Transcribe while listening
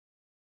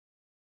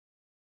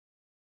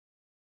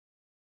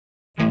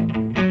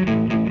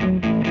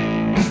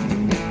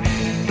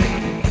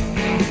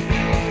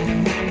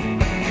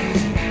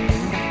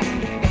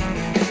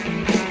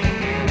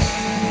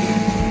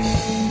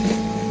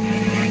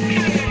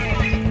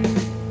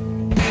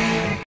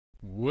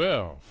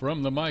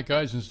From the Mike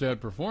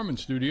Eisenstadt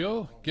Performance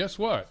Studio, guess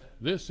what?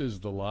 This is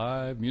the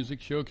live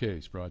music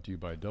showcase brought to you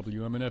by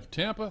WMNF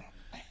Tampa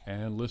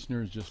and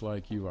listeners just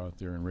like you out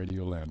there in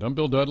Radio Land. I'm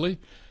Bill Dudley,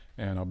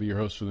 and I'll be your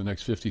host for the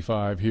next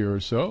 55 here or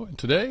so. And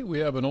today we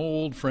have an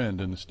old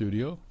friend in the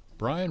studio,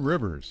 Bryan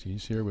Rivers.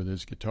 He's here with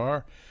his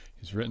guitar.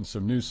 He's written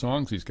some new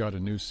songs. He's got a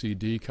new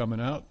CD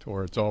coming out,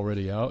 or it's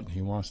already out, and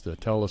he wants to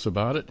tell us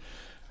about it.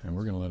 And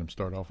we're going to let him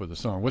start off with a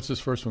song. What's this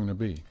first one going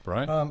to be,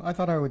 Bryan? I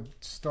thought I would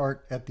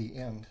start at the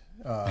end,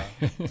 at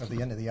the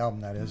end of the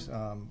album, that is,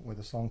 with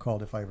a song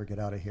called If I Ever Get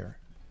Out of Here.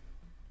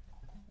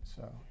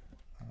 So,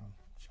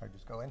 should I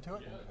just go into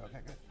it? Yeah. Okay,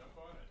 good.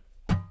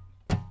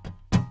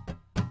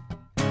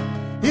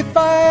 If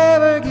I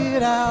ever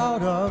get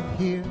out of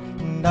here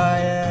and I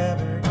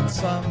ever get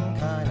some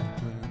kind of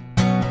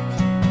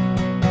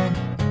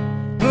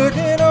clue,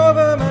 looking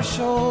over my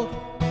shoulder,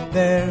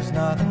 there's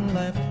nothing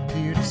left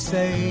here to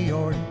say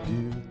or to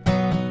do.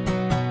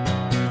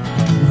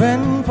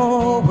 Moving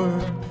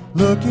forward,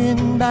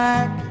 looking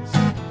back,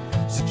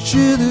 such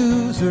a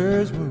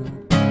loser's move.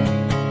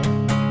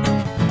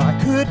 I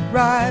could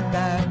ride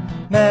that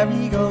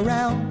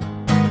merry-go-round,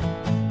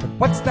 but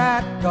what's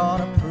that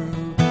gonna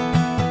prove?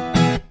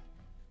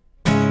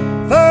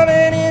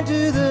 Thumbing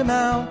into the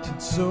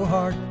mountains, so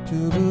hard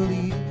to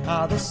believe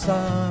how the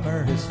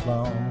summer has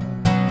flown.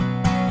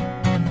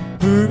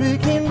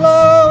 Hurricane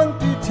blowing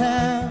through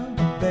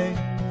Tampa Bay,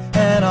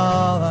 and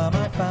all of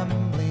my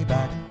family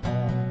back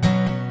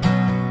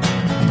home.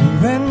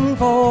 Moving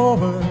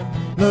forward,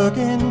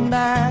 looking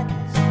back,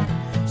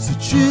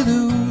 such a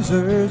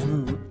loser's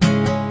route.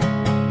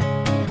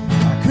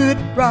 I could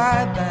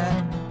ride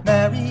that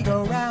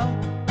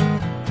merry-go-round,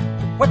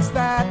 but what's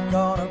that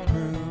gonna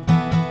prove?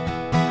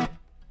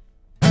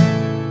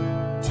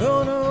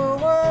 Don't know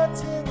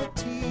what's in the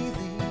tea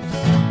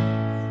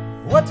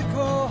leaves, what to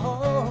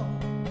call.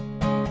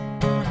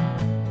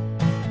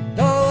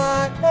 All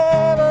I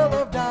ever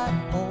loved I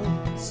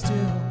hold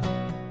still,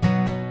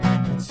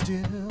 and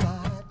still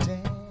I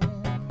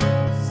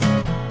dance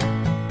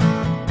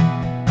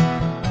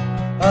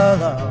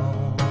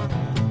alone.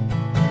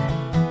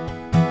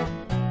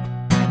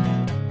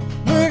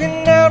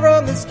 Looking down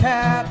from this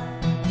cap,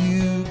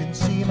 you can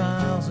see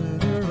miles of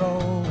the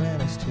rolling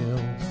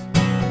hills.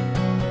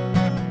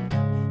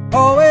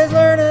 Always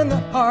learning the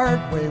hard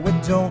way,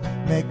 what don't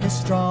make me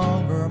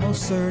stronger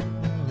most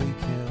certainly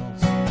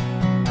kills.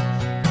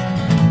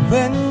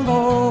 Moving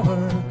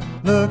forward,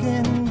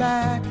 looking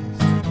back,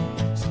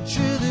 such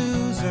a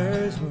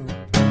loser's move.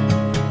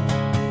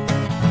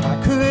 I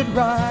could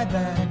ride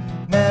that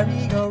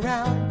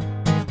merry-go-round,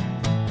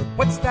 but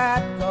what's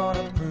that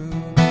gonna prove?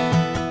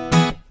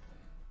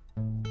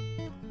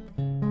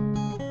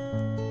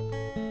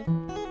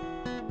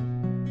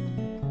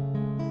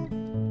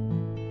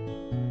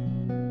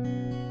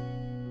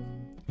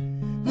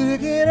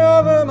 Looking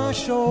over my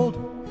shoulder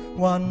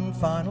one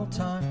final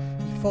time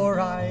before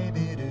I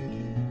bid adieu.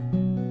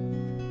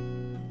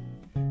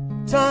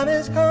 Time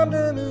has come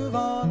to move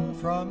on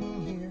from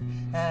here,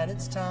 and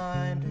it's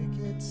time to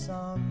get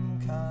some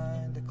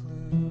kind of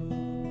clue.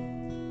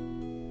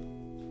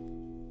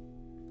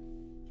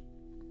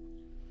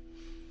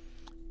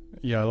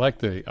 Yeah, I like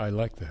the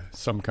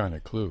some kind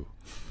of clue.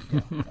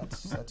 Yeah,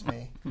 that's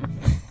me.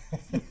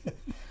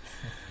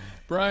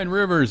 Bryan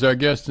Rivers, our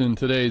guest in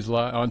today's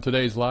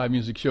live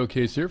music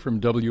showcase here from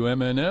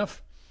WMNF,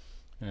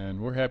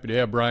 and we're happy to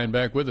have Bryan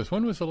back with us.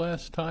 When was the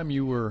last time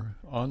you were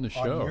on the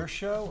show? On your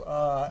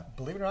show?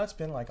 Believe it or not, it's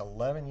been like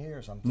 11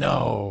 years.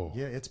 No.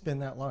 Yeah, it's been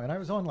that long, and I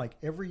was on like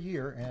every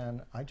year,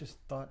 and I just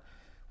thought,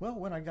 well,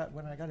 when I got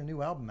a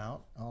new album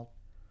out, I'll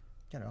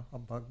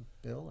bug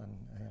Bill, and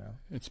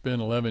It's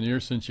been 11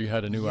 years since you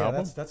had a new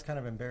album? That's kind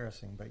of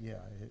embarrassing, but yeah,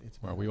 it's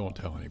been. Well, we won't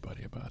tell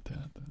anybody about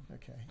that.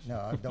 Okay. No,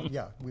 I don't.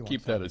 Yeah, we won't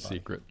Keep tell that a anybody.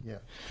 secret. Yeah.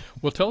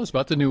 Well, tell us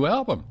about the new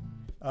album.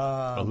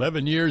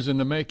 11 years in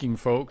the making,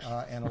 folks.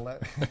 And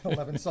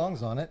 11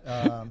 songs on it.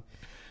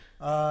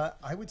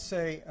 I would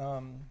say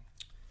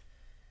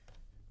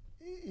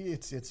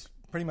it's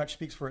pretty much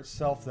speaks for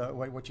itself.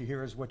 What you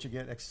hear is what you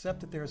get,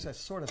 except that there's a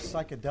sort of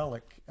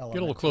psychedelic element.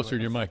 Get a little closer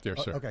to your mic there,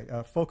 sir. Okay,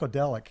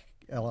 folkadelic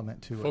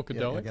element to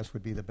Folkadelic? it. I guess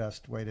would be the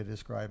best way to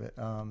describe it.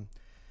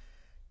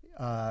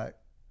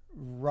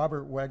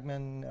 Robert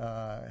Wegman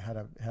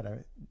had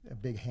a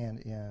big hand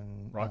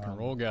in Rock and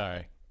roll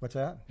guy. What's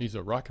that? He's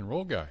a rock and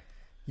roll guy.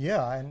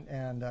 Yeah,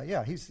 and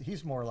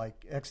he's more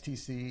like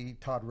XTC,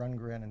 Todd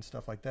Rundgren, and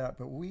stuff like that.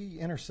 But we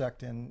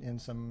intersect in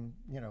some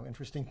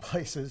interesting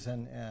places,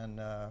 and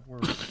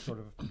we're sort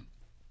of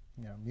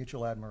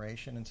mutual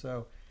admiration. And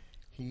so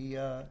he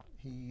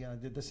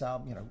did this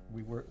album.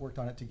 We worked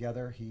on it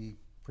together. He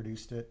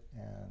produced it,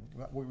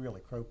 and we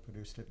really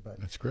co-produced it. But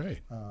that's great.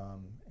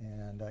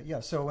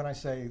 So when I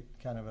say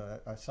kind of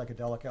a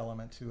psychedelic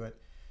element to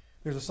it,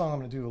 there's a song I'm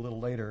going to do a little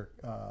later.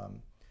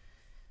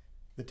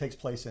 That takes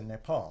place in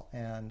Nepal,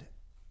 and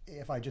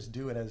if I just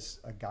do it as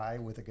a guy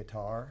with a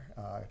guitar,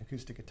 an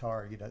acoustic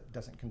guitar, it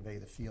doesn't convey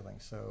the feeling.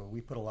 So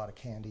we put a lot of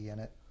candy in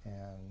it,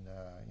 and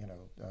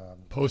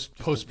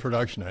post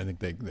production. I think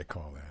they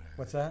call that.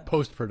 What's that?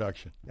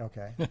 Post-production.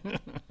 Okay.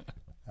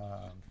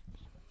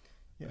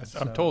 Yeah,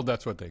 I'm told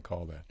that's what they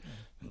call that.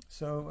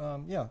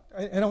 So yeah,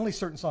 and only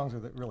certain songs are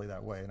really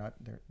that way.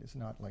 It's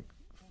not like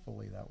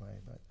fully that way.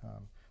 But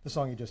the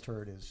song you just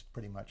heard is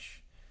pretty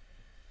much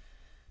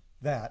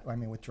that. I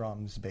mean, with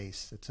drums,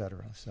 bass,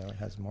 etc. So it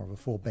has more of a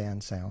full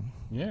band sound.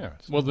 Yeah.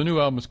 Well, the new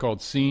album is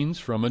called Scenes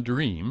from a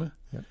Dream.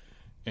 Yep.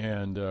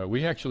 And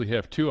we actually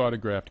have 2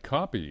 autographed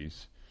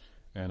copies.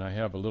 And I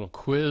have a little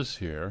quiz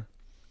here.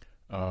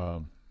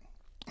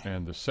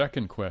 And the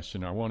second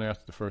question, I won't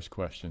ask the first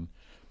question,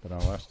 but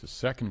I'll ask the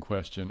second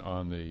question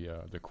on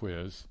the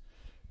quiz.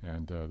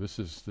 And this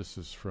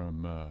is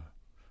from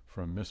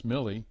Miss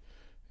Millie.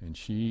 And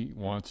she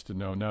wants to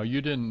know. Now,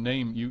 you didn't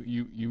name,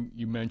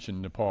 you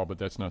mentioned Nepal, but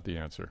that's not the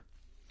answer.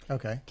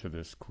 Okay. To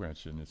this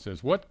question. It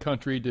says, what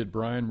country did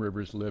Bryan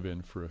Rivers live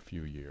in for a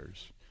few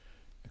years?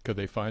 Could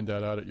they find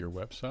that out at your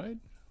website?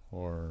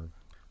 Or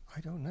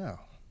I don't know.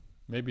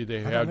 Maybe they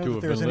I had don't know to if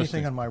have there's been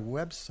anything listening. on my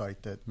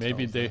website that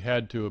Maybe tells they that.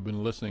 had to have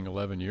been listening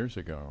 11 years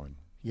ago.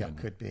 Yeah,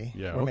 could be.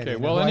 Yeah, Or maybe okay. they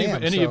know Well, who I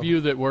any am, of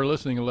you that were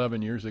listening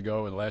 11 years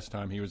ago, and last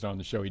time he was on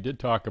the show, he did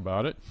talk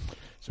about it.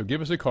 So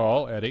give us a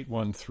call at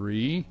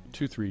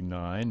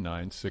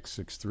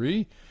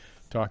 813-239-9663.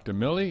 Talk to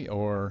Millie,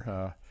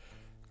 or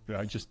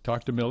I just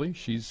talked to Millie.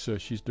 She's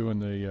doing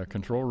the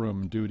control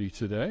room duty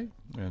today,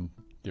 and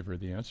give her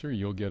the answer.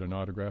 You'll get an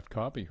autographed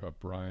copy of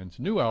Bryan's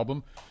new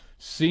album,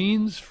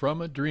 Scenes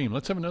from a Dream.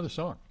 Let's have another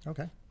song.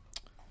 Okay.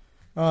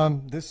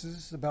 This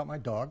is about my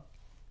dog,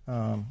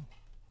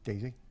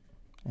 Daisy,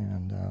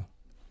 and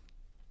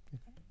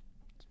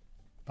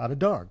about a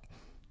dog.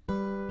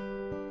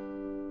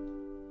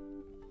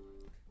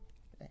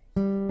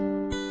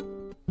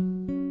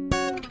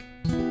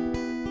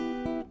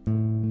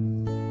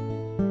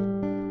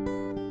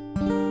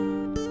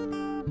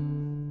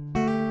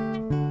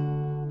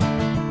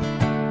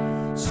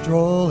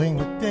 Strolling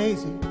with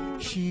Daisy,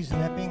 she's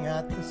nipping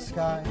at the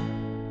sky.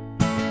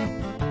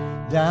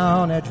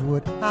 Down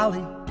Edgewood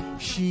Alley,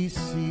 she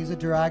sees a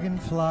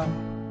dragonfly,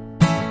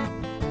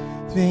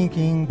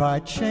 thinking by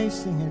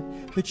chasing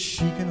it that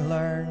she can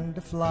learn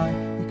to fly,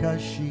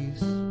 because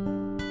she's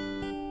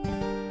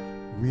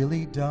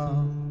really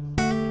dumb.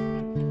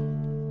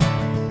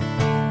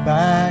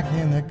 Back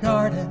in the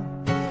garden,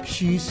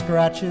 she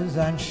scratches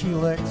and she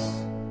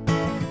licks.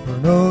 Her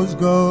nose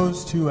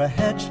goes to a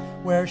hedge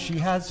where she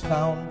has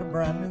found a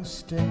brand new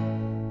stick.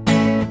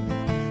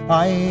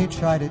 I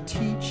try to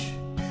teach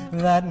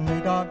that new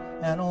dog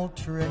an old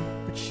trick,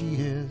 but she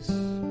is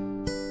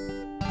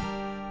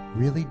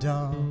really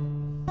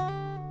dumb.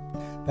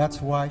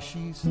 That's why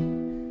she's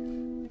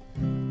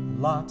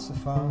lots of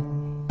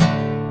fun.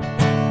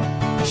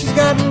 She's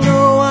got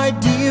no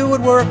idea what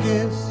work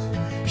is.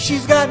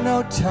 She's got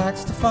no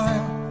tax to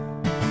file.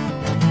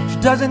 She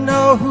doesn't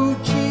know who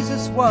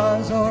Jesus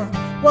was or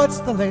what's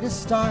the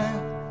latest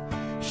style.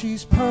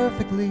 She's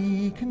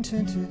perfectly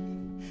contented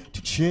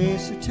to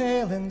chase her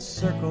tail in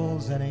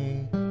circles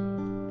any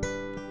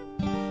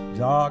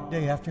dog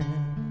day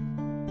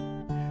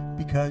afternoon,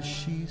 because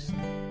she's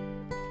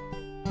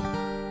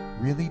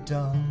really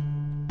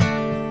dumb.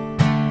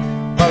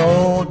 But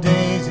old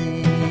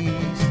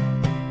Daisy's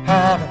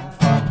having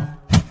fun.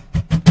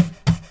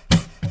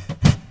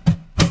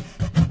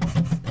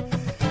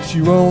 She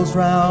rolls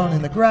round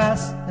in the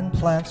grass and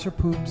plants her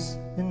poops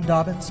in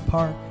Dobbins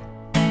Park.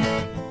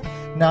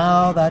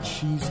 Now that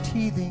she's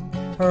teething,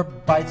 her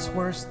bite's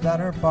worse than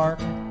her bark.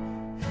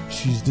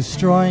 She's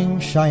destroying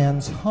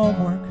Cheyenne's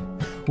homework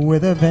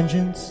with a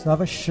vengeance of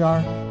a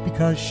shark,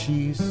 because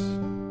she's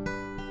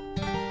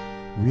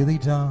really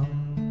dumb.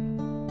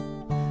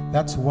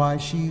 That's why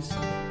she's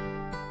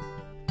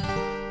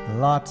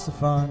lots of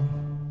fun.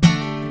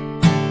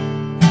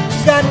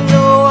 She's got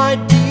no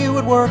idea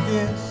what work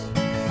is.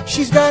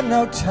 She's got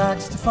no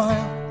tax to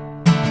file.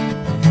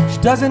 She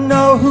doesn't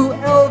know who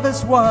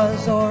Elvis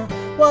was or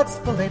what's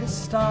the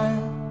latest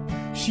style.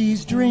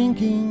 She's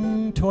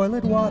drinking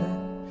toilet water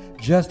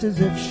just as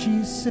if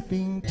she's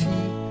sipping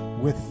tea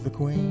with the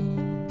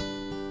Queen.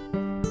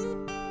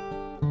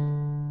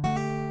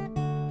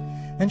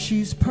 And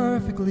she's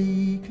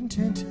perfectly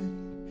contented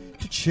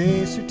to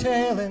chase her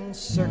tail in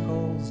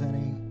circles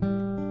any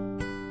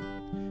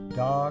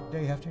dog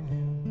day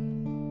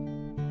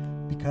afternoon,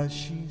 because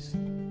she's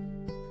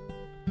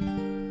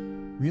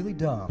really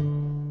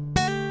dumb.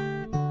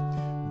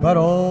 But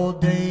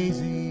old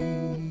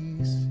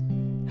Daisy's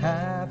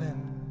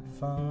having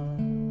fun.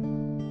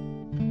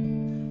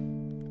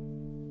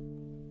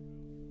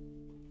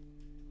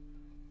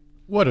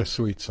 What a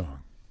sweet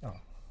song. Oh,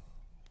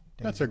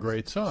 That's a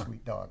great song.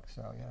 Sweet dog,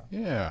 so yeah.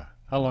 Yeah.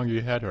 How long have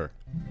you had her?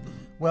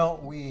 Well,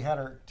 we had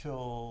her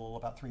till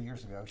about 3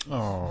 years ago.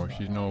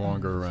 She's no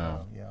longer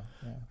around. So, yeah.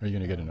 Are you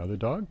going to get another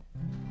dog?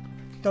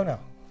 Don't know.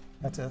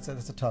 That's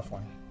a tough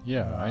one.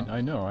 Yeah,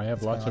 I know. I have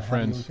It's lots kinda of like,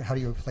 friends. How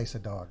do you replace a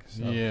dog?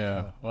 So,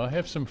 Yeah. Well, I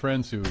have some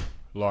friends who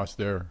lost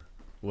their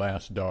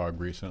last dog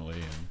recently,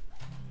 and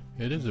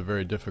it is a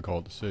very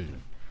difficult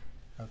decision.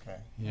 Okay.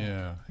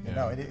 Yeah.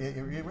 No,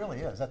 it really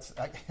is.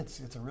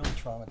 It's a really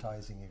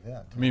traumatizing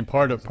event. I mean,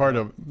 part of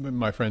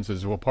my friend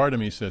says, well, part of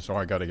me says, oh,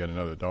 I got to get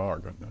another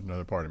dog.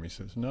 Another part of me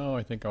says, no,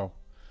 I think I'll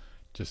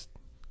just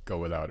go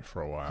without it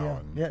for a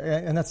while. Yeah,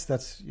 and that's too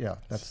where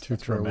we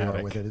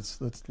traumatic. are with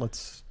it.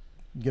 Let's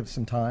give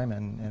some time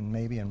and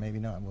maybe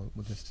not. We'll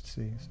just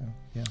see. So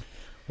yeah.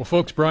 Well,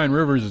 folks, Bryan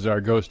Rivers is our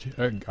ghost.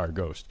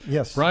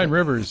 Yes. Bryan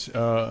Rivers,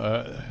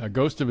 a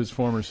ghost of his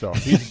former self.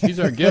 He's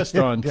our guest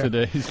on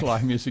today's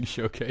Live Music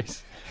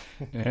Showcase.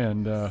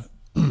 And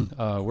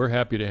we're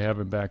happy to have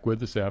him back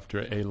with us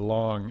after a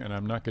long, and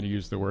I'm not going to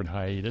use the word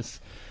hiatus,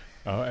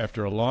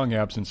 after a long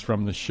absence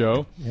from the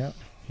show. Yeah.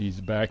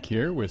 He's back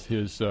here with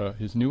his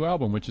new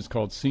album, which is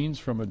called Scenes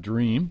from a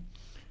Dream.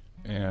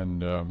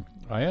 And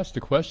I asked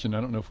a question.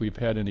 I don't know if we've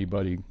had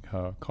anybody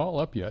call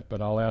up yet,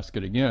 but I'll ask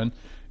it again.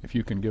 If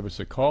you can give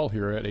us a call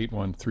here at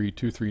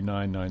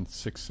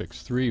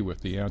 813-239-9663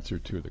 with the answer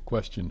to the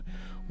question,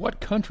 what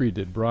country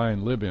did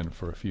Bryan live in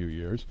for a few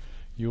years?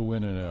 You'll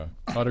win an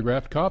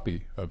autographed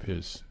copy of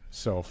his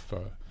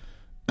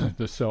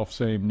the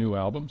self-same new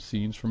album,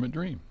 Scenes from a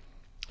Dream.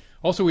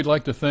 Also, we'd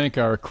like to thank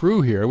our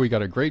crew here. We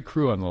got a great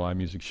crew on the Live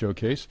Music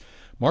Showcase.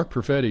 Mark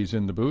Perfetti's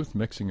in the booth,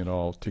 mixing it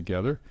all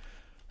together.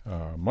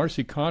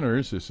 Marcy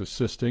Connors is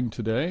assisting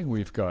today.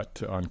 We've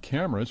got on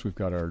cameras, we've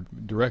got our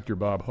director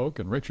Bob Hoke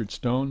and Richard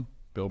Stone,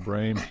 Bill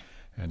Bryan,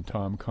 and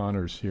Tom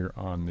Connors here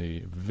on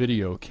the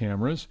video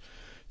cameras.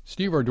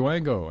 Steve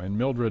Orduango and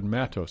Mildred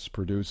Matos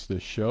produce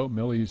this show.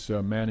 Millie's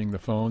manning the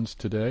phones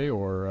today,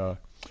 or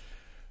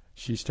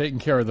she's taking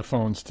care of the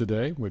phones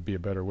today, would be a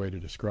better way to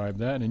describe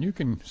that. And you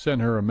can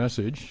send her a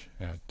message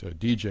at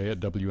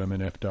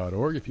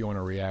dj@wmnf.org if you want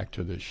to react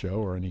to this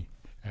show or any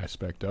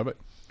aspect of it.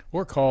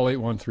 Or call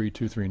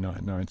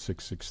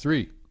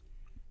 813-239-9663.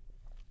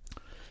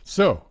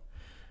 So,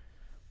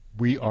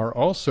 we are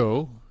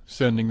also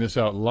sending this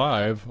out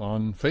live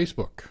on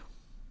Facebook.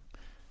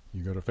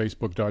 You go to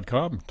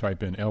facebook.com,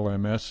 type in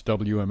LMS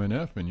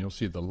WMNF, and you'll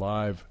see the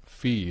live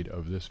feed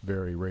of this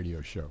very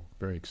radio show.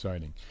 Very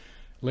exciting.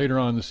 Later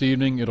on this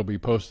evening, it'll be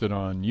posted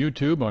on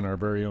YouTube, on our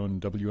very own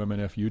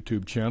WMNF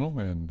YouTube channel,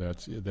 and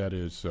that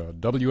is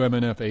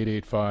WMNF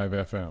 885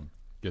 FM.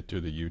 Get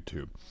to the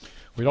YouTube.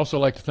 We'd also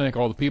like to thank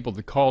all the people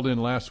that called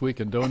in last week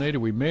and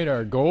donated. We made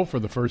our goal for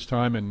the first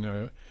time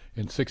in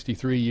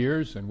 63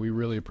 years, and we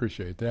really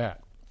appreciate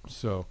that.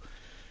 So,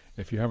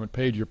 if you haven't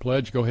paid your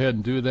pledge, go ahead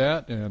and do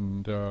that.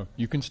 And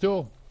you can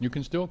still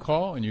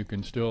call, and you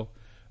can still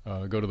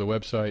go to the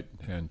website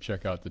and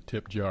check out the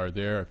tip jar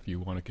there if you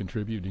want to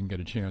contribute. You didn't get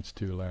a chance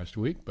to last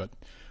week, but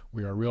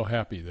we are real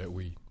happy that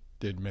we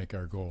did make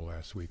our goal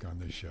last week on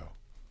this show.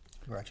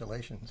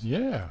 Congratulations.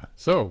 Yeah.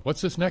 So,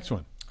 what's this next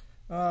one?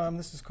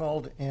 This is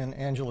called In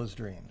Angela's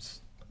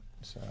Dreams.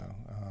 So,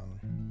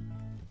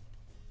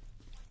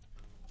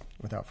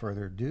 without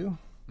further ado.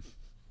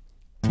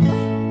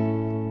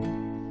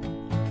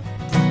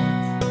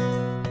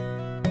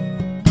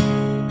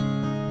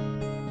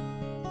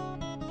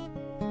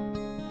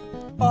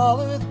 All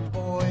of the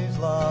boys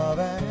love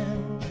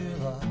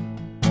Angela.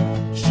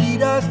 She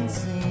doesn't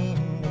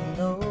seem to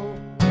know.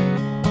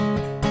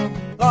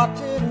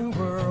 Locked in her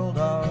world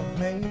of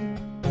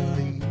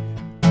make-believe.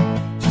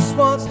 Just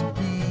wants to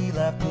be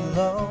left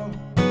alone.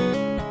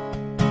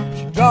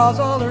 She draws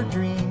all her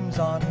dreams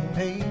on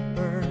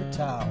paper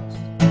towels,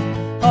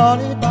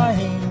 haunted by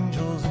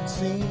angels it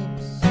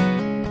seems.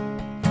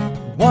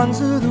 The ones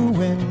through the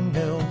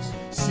windmills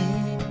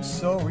seem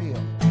so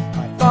real.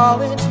 I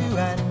fall into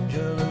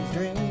Angela's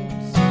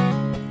dreams.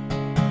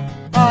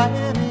 I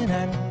am in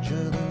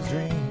Angela's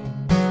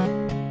dreams.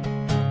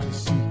 The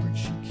secret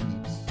she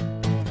keeps,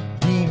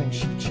 demons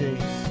she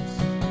chases,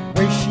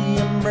 way she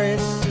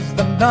embraces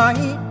the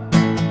night.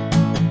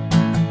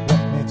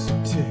 What makes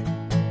her tick?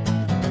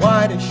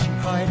 Why does she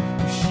hide?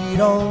 If she'd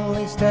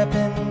only step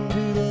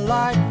into the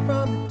light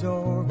from the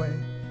doorway,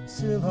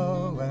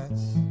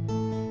 silhouettes,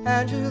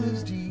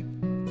 Angela's deep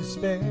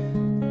despair.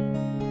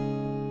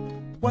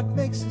 What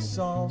makes us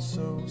all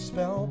so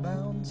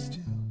spellbound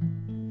still?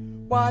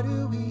 Why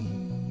do we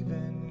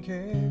even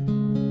care?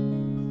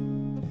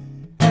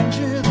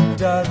 Angela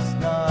does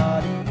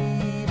not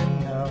even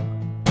know.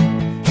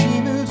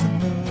 She moves the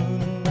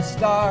moon and the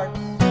stars.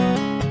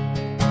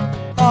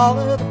 All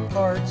of the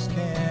parts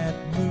can't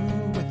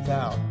move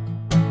without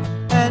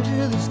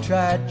Angela's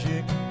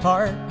tragic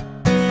heart.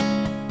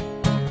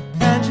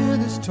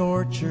 Angela's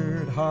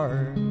tortured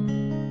heart.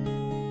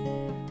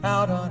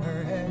 Out on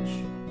her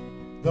edge,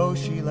 though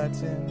she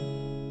lets him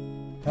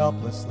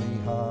helplessly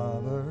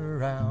hover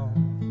around.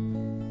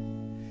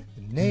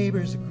 The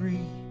neighbors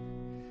agree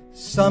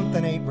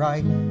something ain't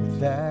right with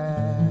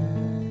that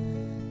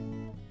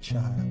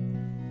child.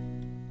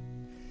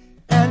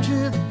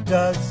 Angela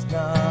does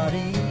not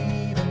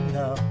even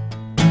know.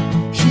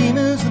 She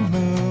moves the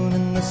moon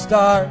and the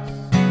stars.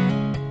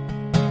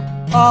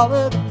 All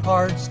of the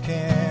parts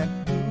can't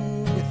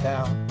move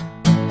without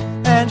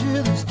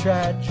Angela's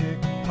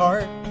tragic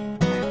heart.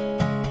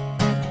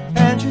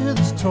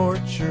 Angela's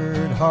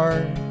tortured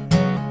heart.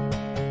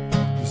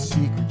 The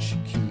secret she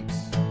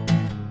keeps,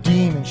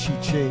 demons she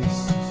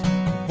chases,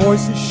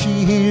 voices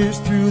she hears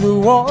through the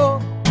wall.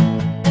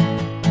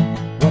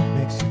 What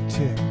makes her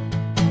tick?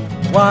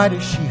 Why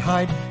does she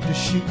hide? Does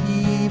she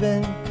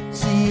even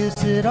see?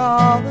 Is it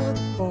all of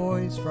the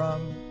boys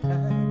from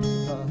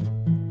above?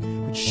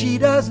 But she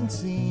doesn't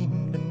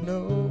seem to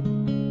know.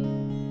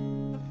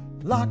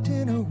 Locked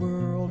in a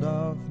world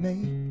of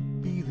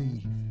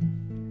make-believe,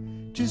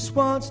 just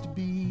wants to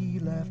be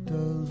left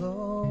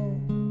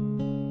alone.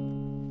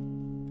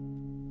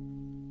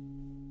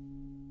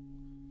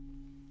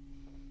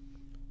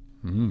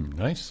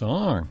 Nice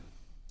song.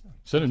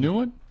 Is that a new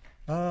one?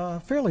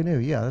 Fairly new,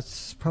 yeah.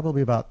 It's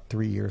probably about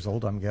 3 years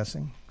old, I'm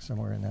guessing,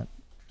 somewhere in that.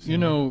 You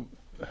know,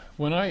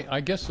 when I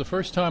guess the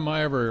first time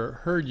I ever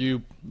heard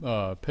you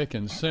pick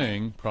and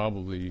sing,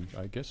 probably,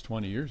 I guess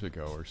 20 years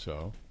ago or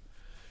so,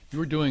 you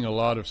were doing a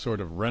lot of sort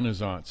of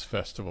Renaissance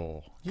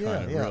festival,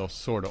 kind of real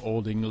sort of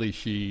old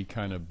Englishy,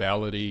 kind of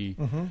ballady,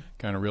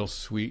 kind of real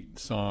sweet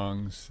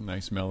songs,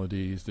 nice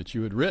melodies that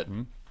you had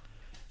written.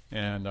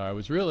 And I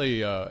was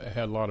really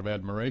had a lot of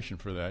admiration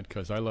for that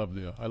because I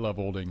love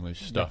Old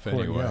English stuff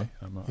anyway.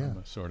 I'm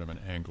a sort of an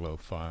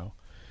Anglophile,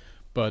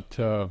 but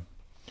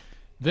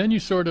then you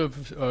sort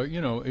of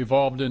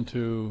evolved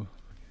into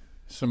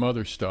some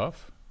other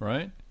stuff,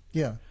 right?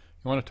 Yeah.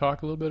 You want to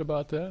talk a little bit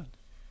about that?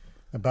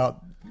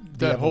 About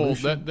that whole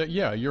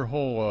your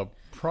whole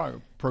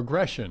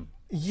progression.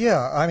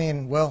 Yeah, I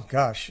mean, well,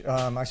 gosh,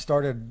 I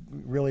started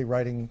really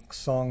writing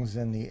songs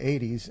in the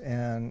 80s,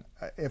 and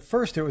at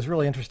first it was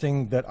really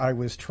interesting that I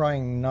was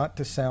trying not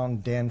to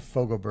sound Dan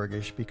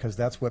Fogelbergish because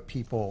that's what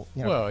people,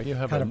 well, you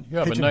have a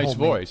nice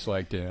voice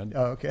like Dan.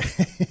 Oh, okay.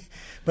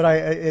 But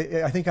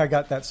I think I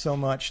got that so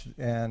much,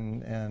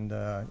 and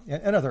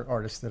other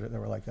artists that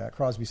were like that,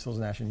 Crosby, Stills,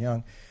 Nash and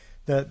Young,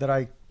 that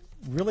I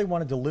really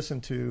wanted to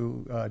listen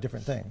to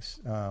different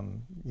things,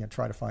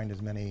 try to find as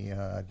many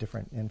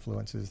different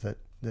influences that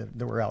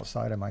were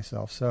outside of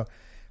myself. So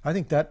I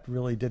think that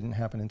really didn't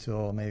happen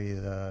until maybe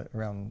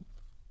around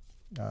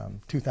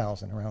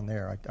 2000, around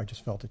there. I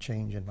just felt a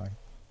change in my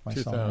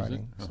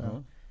songwriting.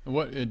 So.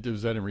 What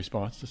is that in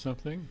response to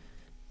something?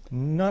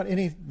 Not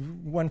any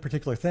one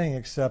particular thing,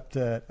 except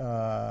that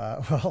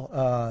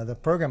the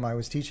program I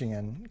was teaching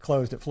in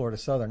closed at Florida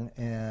Southern,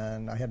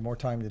 and I had more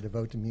time to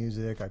devote to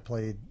music. I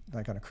played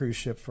like on a cruise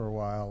ship for a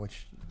while,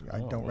 which I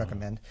don't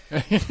recommend.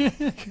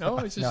 No,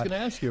 I was just going to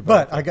ask you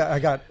about. But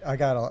that.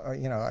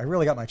 I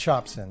really got my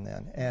chops in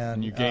then,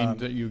 and you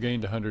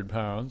gained 100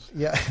 pounds.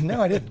 Yeah,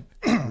 no, I didn't.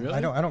 Really? I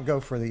don't go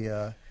for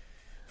the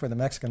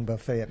Mexican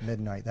buffet at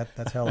midnight.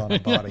 That's hell on a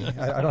body.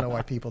 I don't know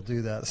why people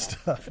do that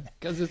stuff.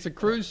 Because it's a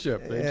cruise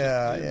ship.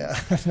 Yeah,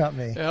 that's not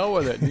me. Hell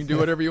with it. You can do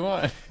whatever you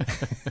want.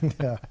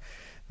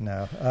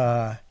 No,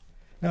 I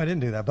didn't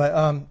do that. But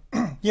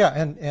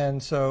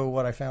and so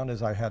what I found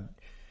is I had,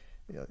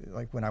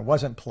 like when I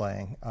wasn't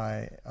playing,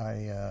 I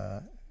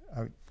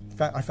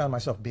found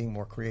myself being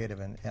more creative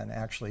and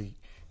actually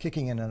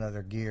kicking in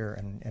another gear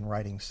and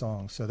writing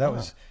songs. So that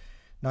was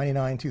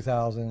 99,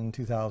 2000,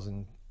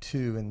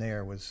 2002, and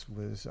there was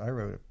I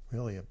wrote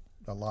really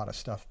a lot of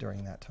stuff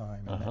during that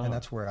time, and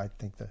that's where I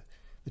think the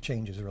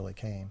changes really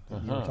came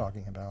that you were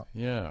talking about.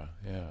 Yeah.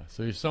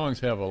 So your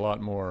songs have a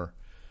lot more,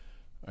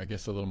 I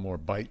guess, a little more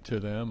bite to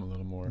them, a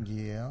little more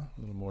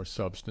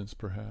substance,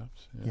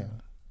 perhaps. Yeah.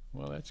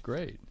 Well, that's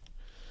great.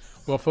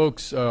 Well,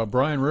 folks,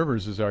 Bryan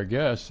Rivers is our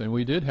guest, and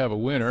we did have a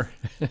winner.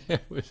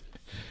 It was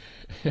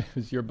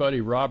your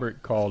buddy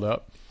Robert called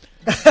up.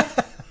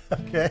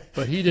 Okay.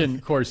 But he didn't,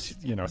 of course,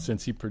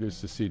 since he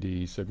produced the CD,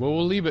 he said, well,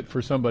 we'll leave it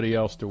for somebody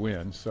else to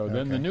win. So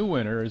then the new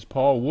winner is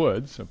Paul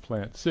Woods of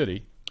Plant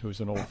City, who's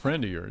an old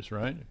friend of yours,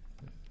 right?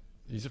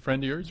 He's a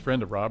friend of yours,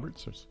 friend of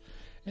Robert's.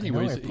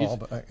 Anyways,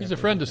 he's a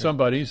friend of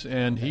somebody's,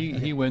 and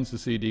he wins the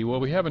CD. Well,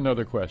 we have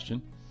another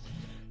question.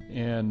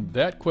 And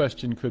that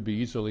question could be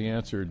easily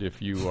answered if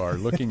you are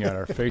looking at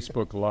our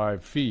Facebook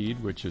Live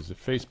feed, which is at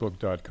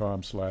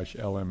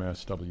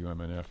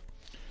facebook.com/LMSWMNF.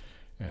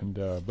 And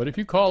but if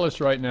you call us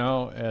right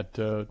now at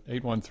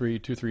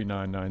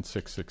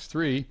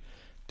 813-239-9663,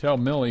 tell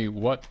Millie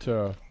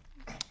whether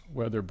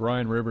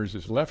Bryan Rivers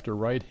is left or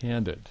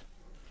right-handed.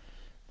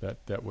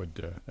 That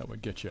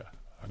would get you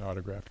an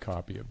autographed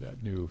copy of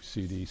that new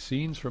CD,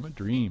 Scenes from a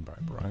Dream by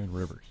Bryan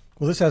Rivers.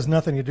 Well, this has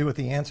nothing to do with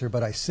the answer,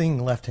 but I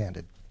sing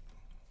left-handed.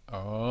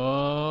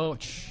 Oh,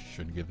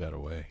 shouldn't give that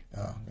away.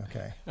 Oh,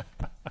 okay.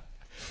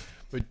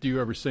 But do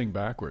you ever sing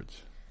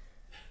backwards?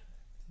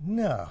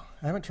 No,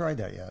 I haven't tried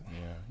that yet.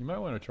 Yeah, you might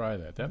want to try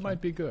that. That might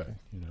be good,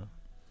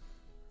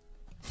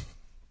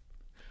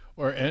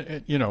 Or,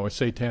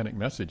 satanic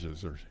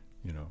messages, or,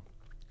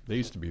 they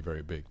used to be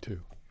very big,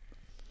 too.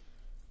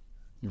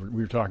 We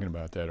were talking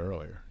about that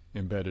earlier,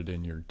 embedded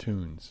in your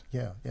tunes.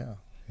 Yeah. So,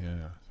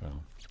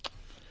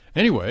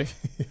 anyway,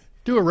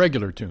 do a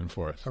regular tune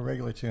for us. A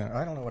regular tune.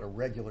 I don't know what a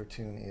regular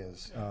tune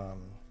is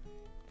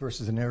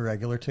versus an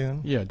irregular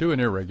tune. Yeah, do an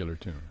irregular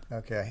tune.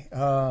 Okay.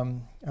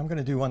 I'm going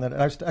to do one that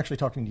I was actually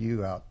talking to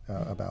you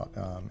about,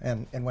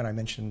 and when I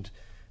mentioned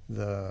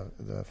the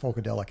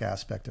folkadelic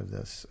aspect of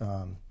this.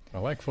 I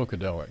like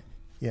folkadelic.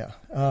 Yeah.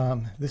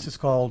 This is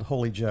called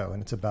Holy Joe,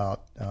 and it's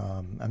about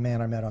a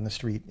man I met on the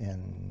street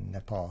in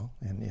Nepal,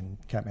 in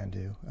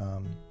Kathmandu,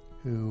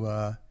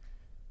 who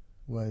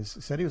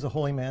said he was a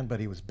holy man, but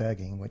he was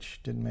begging, which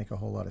didn't make a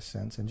whole lot of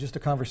sense. And just a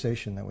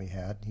conversation that we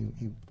had,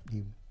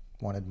 he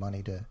wanted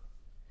money to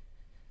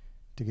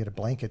get a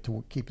blanket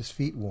to keep his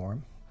feet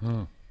warm,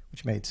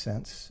 which made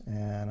sense.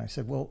 And I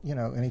said, well,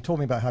 and he told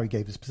me about how he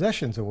gave his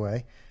possessions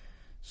away.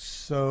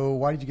 So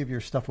why did you give your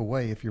stuff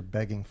away if you're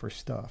begging for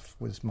stuff,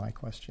 was my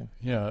question.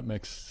 Yeah, that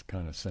makes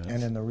kind of sense.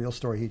 And in the real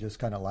story, he just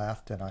kind of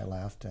laughed, and I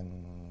laughed,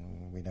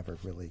 and we never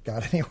really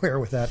got anywhere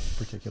with that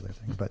particular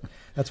thing. But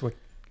that's what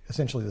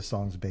essentially the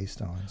song's based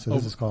on. So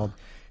this is called,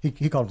 he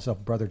called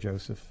himself Brother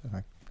Joseph,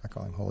 and I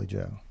call him Holy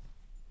Joe.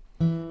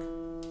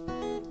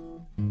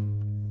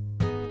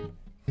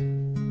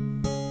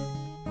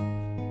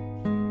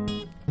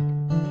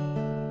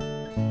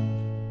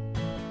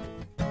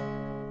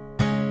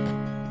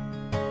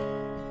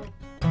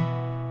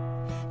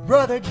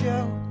 Brother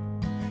Joe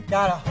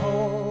got a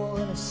hole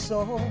in his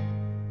soul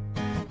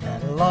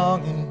and a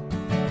longing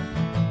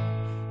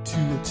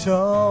to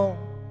atone.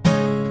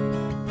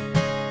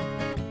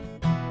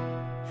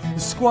 The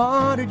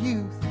squandered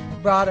youth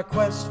brought a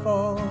quest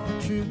for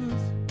truth,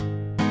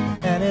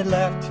 and it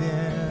left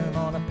him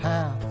on a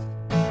path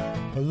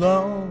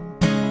alone.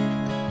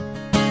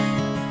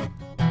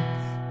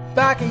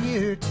 Back a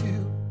year or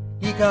two,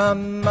 he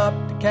come up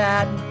to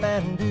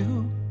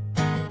Kathmandu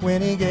when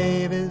he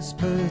gave his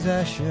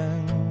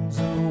possessions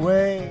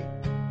away.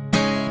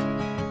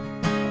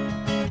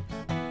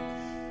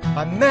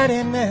 I met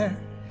him there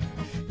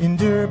in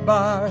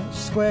Durbar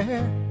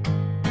Square.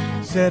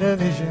 Said a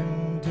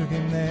vision took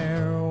him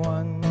there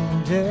one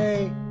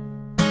day.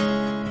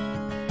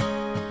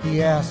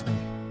 He asked me,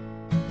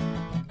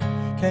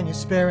 can you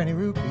spare any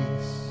rupees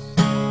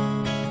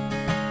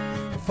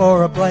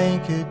for a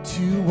blanket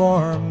to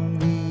warm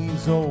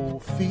these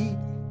old feet?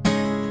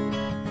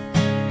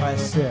 I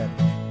said,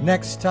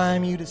 next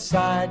time you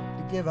decide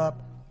to give up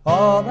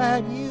all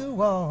that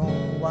you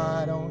own,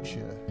 why don't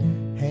you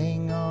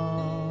hang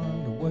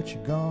on to what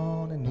you're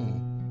gonna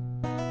need?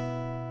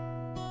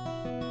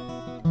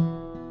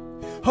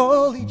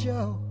 Holy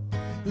Joe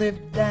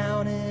lived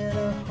down in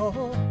a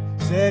hole,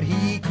 said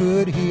he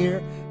could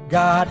hear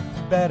God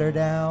better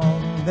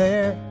down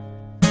there.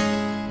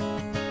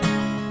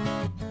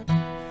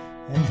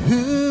 And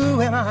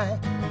who am I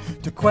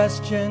to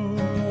question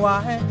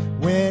why,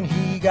 when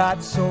he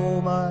got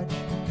so much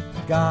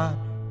God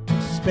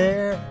to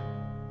spare?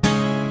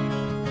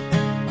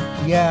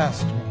 He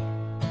asked me,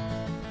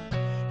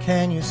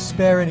 can you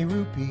spare any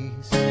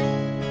rupees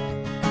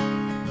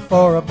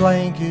for a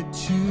blanket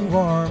to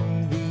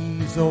warm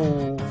these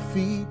old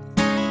feet?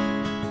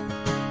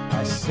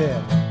 I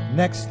said,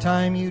 next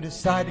time you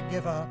decide to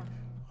give up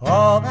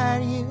all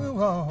that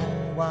you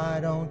own, why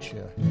don't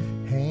you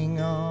hang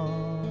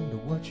on to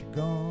what you're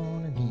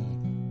gonna need?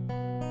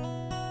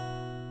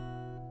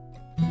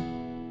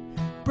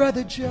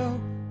 Brother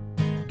Joe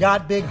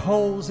got big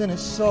holes in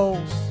his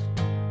soles,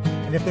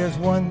 and if there's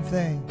one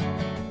thing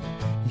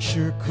he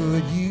sure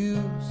could use,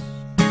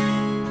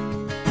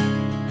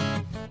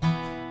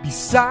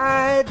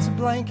 besides a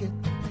blanket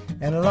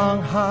and a long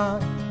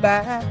hot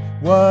bath,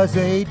 was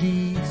a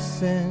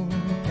decent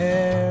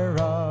pair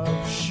of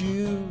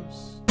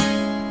shoes.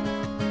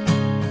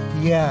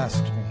 He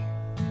asked me,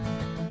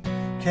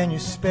 can you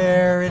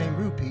spare any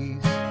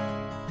rupees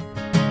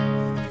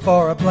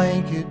for a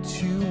blanket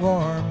to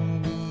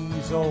warm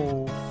these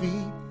old feet?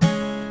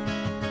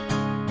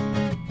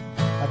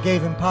 I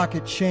gave him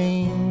pocket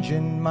change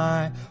and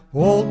my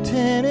old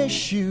tennis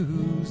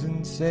shoes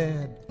and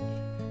said,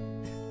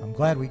 I'm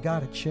glad we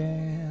got a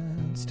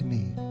chance to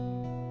meet.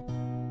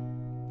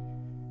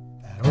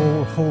 That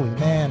old holy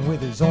man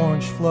with his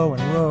orange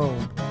flowing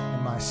robe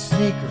and my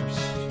sneakers,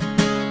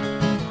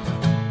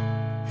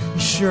 he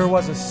sure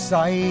was a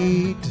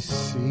sight to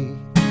see.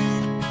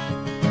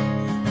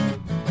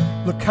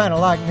 Looked kind of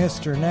like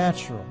Mr.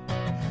 Natural,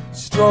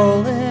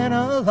 strolling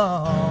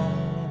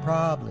along,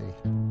 probably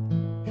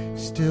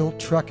still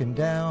trucking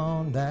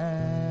down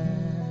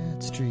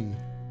that street.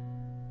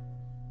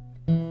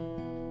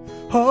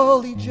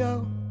 Holy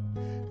Joe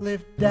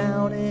lived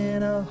down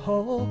in a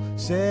hole,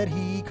 said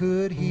he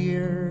could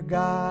hear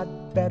God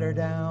better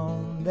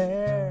down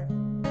there.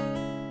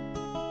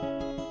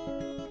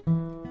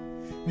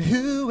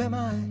 Who am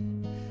I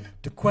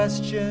to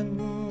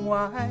question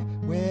why,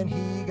 when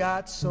he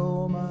got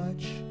so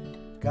much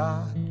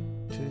God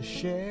to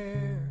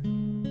share?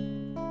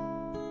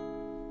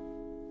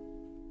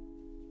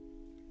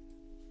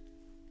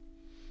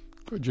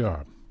 Good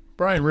job.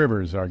 Bryan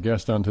Rivers, our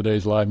guest on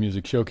today's live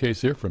music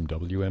showcase here from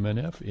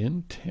WMNF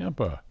in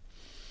Tampa.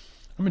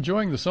 I'm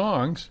enjoying the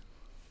songs,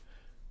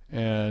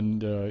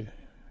 and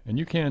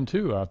you can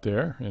too out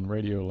there in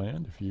Radio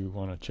Land if you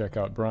want to check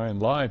out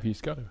Bryan live.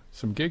 He's got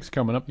some gigs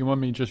coming up. You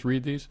want me to just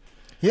read these?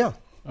 Yeah.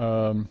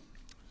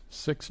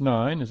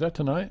 6/9, is that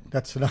tonight?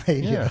 That's tonight.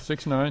 Yeah,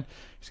 6/9.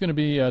 He's going to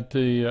be at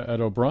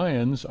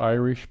O'Brien's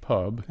Irish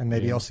Pub. And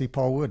maybe I'll see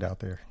Paul Wood out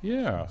there.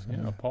 Yeah,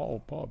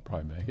 Paul will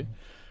probably make it.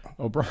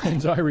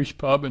 O'Brien's Irish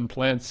Pub in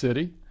Plant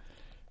City.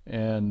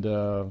 And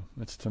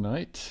it's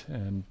tonight.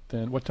 And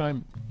then what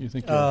time do you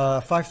think?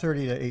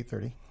 5:30 to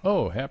 8:30.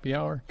 Oh, happy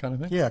hour kind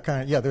of thing? Yeah,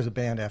 kind of. Yeah, there's a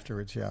band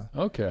afterwards, yeah.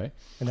 Okay.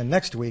 And then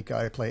next week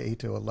I play 8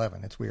 to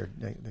 11. It's weird.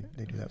 They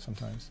do that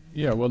sometimes.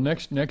 Yeah, well,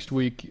 next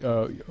week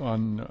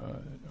on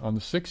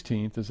the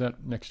 16th, is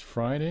that next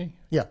Friday?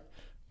 Yeah.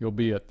 You'll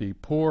be at the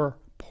Poor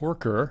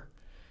Porker,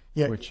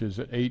 Yeah. which is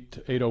at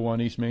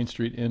 801 East Main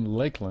Street in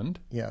Lakeland.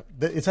 Yeah.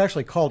 It's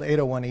actually called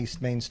 801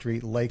 East Main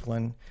Street,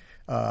 Lakeland.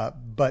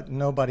 But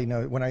nobody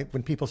knows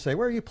when people say,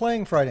 "Where are you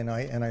playing Friday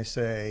night?" and I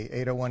say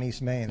 801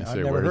 East Main. I've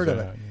never heard of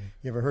it.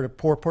 You ever heard of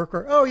Poor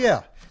Porker? Oh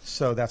yeah.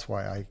 So that's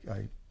why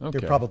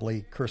they're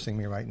probably cursing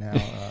me right now.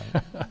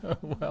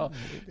 Well,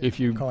 if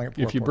you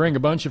bring a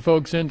bunch of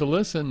folks in to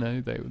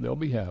listen, they'll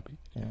be happy.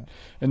 Yeah.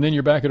 And then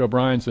you're back at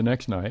O'Brien's the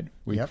next night,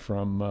 week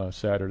from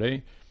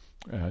Saturday.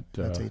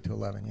 That's 8 to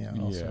 11, yeah.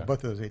 Also,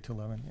 both of those 8 to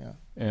 11, yeah.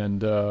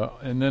 And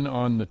then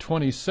on the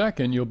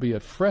 22nd, you'll be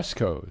at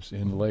Fresco's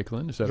in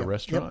Lakeland. Is that a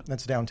restaurant? Yep,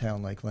 that's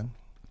downtown Lakeland.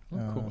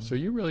 Oh, cool. So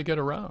you really get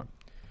around.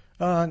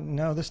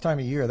 No, this time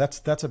of year,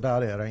 that's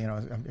about it. I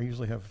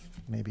usually have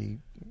maybe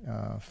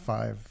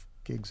 5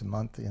 gigs a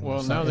month in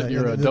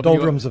the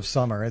doldrums of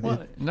summer.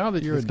 Now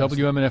that you're a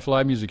WMNF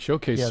Live Music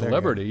Showcase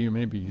celebrity,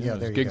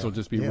 those gigs will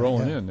just be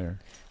rolling in there.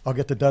 I'll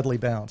get the Dudley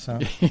bounce,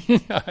 huh?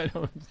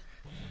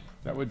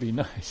 That would be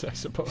nice, I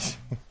suppose.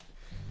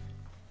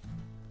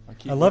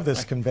 I love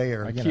this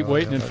conveyor. I keep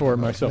waiting for it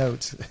myself.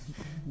 Notes.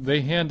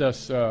 They hand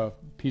us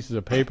pieces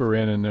of paper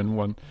in, and then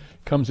one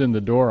comes in the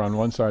door on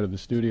one side of the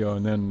studio,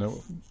 and then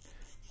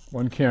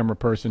one camera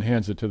person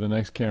hands it to the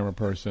next camera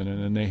person,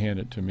 and then they hand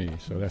it to me.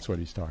 So that's what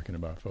he's talking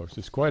about, folks.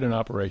 It's quite an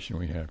operation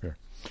we have here.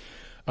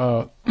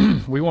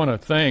 We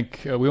want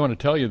to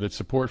tell you that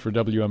support for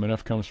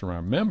WMNF comes from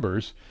our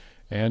members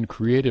and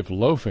Creative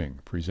Loafing,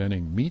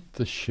 presenting Meet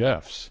the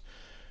Chefs.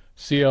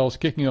 CL's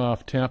kicking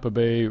off Tampa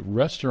Bay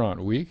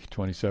Restaurant Week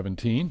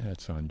 2017.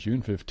 That's on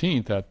June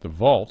 15th at the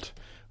Vault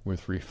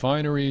with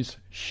Refinery's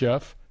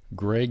chef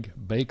Greg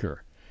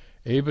Baker,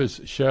 Ava's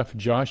chef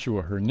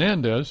Joshua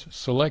Hernandez,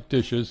 select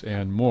dishes,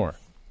 and more.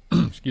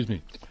 Excuse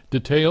me.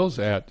 Details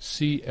at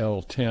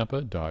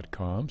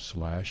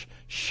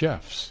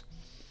cltampa.com/chefs.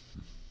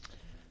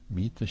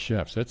 Meet the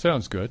chefs. That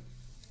sounds good.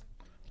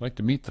 I'd like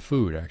to meet the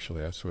food,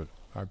 actually. I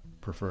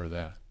prefer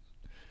that.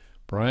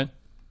 Bryan?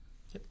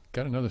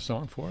 Got another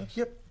song for us?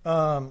 Yep.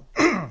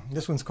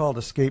 This one's called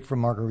Escape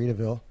from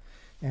Margaritaville.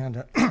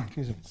 And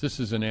excuse me. This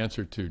is an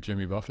answer to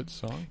Jimmy Buffett's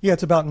song? Yeah,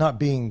 it's about not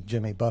being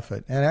Jimmy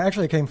Buffett. And it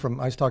actually came from,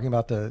 I was talking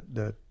about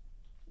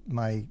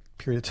my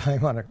period of time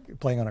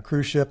playing on a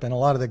cruise ship, and a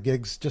lot of the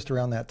gigs just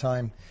around that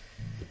time,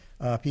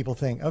 people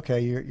think, okay,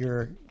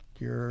 you're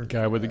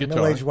guy with a guitar,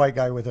 middle-aged white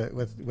guy with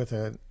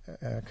a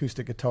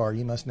acoustic guitar.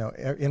 You must know,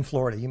 in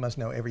Florida, you must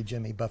know every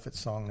Jimmy Buffett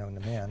song known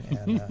to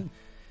man.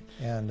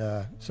 And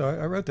so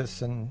I wrote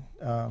this, and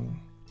I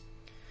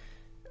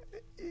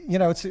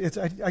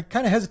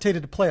kind of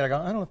hesitated to play it. I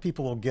don't know if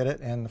people will get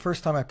it. And the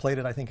first time I played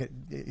it, I think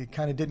it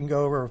kind of didn't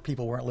go over, or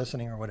people weren't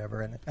listening or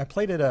whatever. And I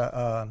played it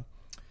a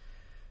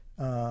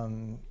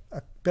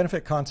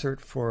benefit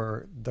concert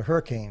for the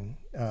hurricane,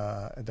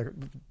 the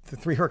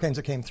 3 hurricanes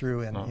that came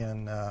through in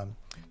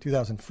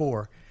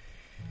 2004.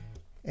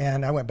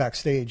 And I went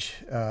backstage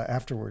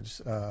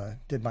afterwards,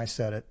 did my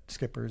set at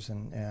Skipper's,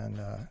 and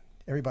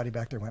everybody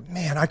back there went,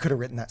 man, I could have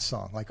written that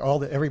song. Like all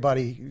the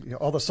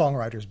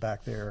songwriters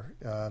back there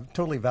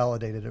totally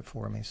validated it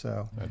for me.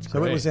 So it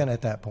was in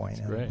at that point,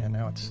 and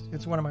now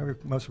it's one of my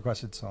most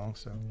requested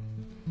songs.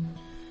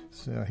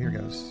 So here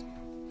goes.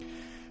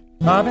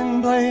 I've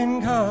been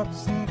playing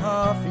cups and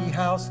coffee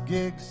house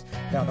gigs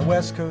down the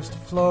west coast of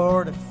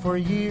Florida for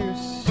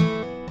years.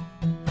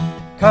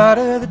 Cut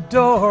of the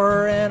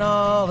door and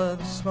all of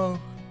the smoke,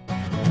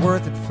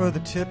 worth it for the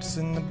tips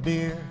and the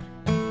beer.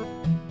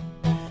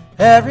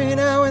 Every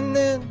now and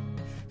then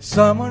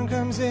someone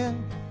comes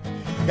in,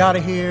 gotta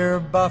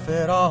hear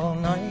Buffett all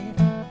night.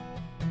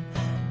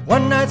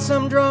 One night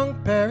some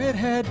drunk parrot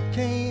head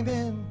came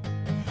in,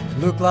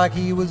 looked like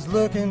he was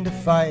looking to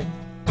fight.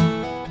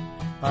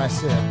 I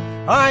said,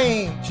 I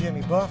ain't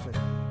Jimmy Buffett,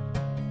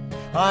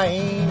 I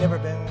ain't never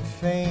been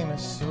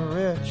famous or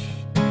rich.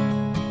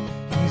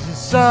 He's the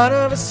son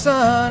of a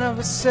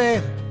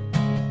sailor,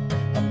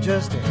 I'm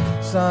just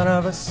a son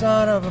of a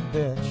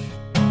bitch.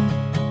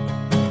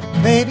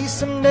 Maybe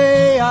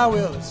someday I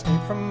will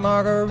escape from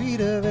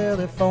Margaritaville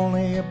if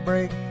only a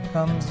break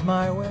comes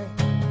my way.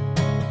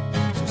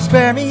 So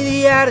spare me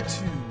the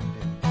attitude,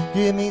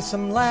 give me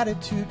some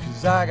latitude,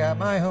 'cause I got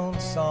my own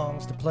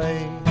songs to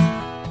play.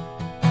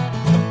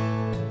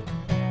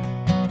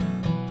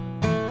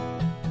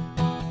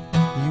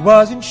 He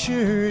wasn't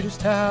sure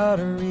just how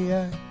to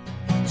react,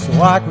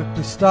 so I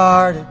quickly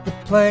started to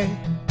play.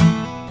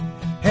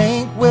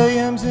 Hank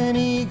Williams and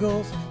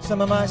Eagles,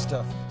 some of my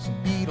stuff, some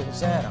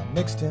Beatles, and I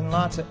mixed in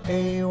lots of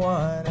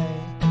A1A.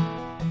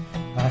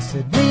 I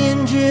said, me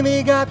and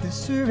Jimmy got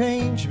this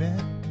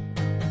arrangement,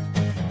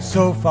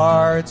 so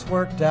far it's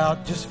worked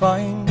out just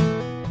fine.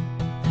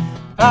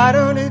 I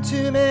don't know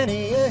too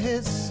many of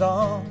his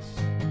songs,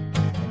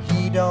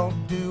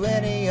 don't do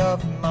any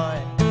of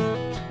mine.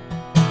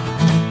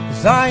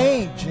 'Cause I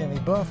ain't Jimmy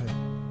Buffett.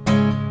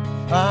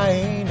 I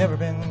ain't never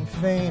been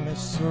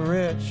famous or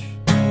rich.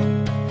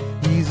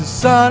 He's a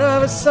son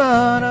of a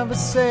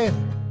sailor.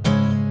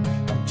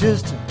 I'm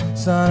just a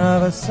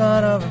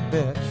son of a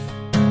bitch.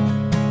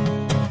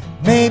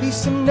 Maybe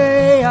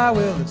someday I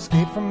will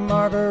escape from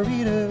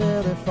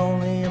Margaritaville if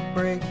only a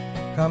break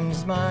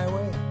comes my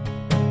way.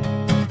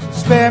 So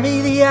spare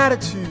me the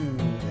attitude,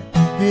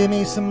 give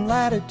me some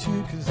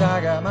latitude, 'cause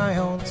I got my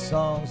own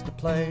songs to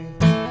play.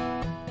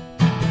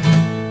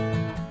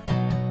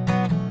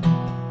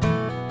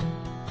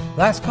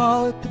 Last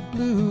call at the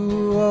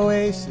Blue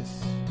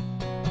Oasis.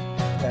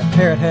 That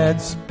parrot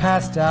head's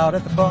passed out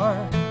at the bar.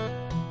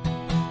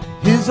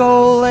 His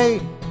old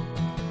lady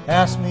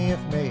asked me if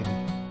maybe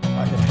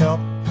I could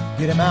help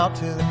get him out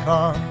to the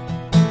car.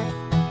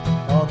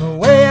 On the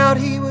way out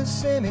he was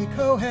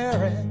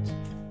semi-coherent,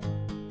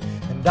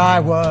 and I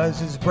was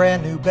his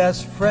brand new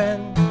best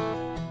friend.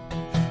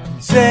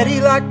 He said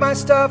he liked my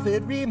stuff,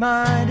 it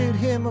reminded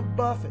him of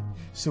Buffett,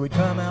 so he'd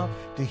come out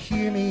to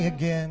hear me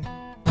again.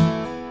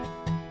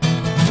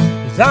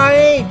 'Cause I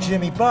ain't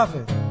Jimmy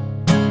Buffett,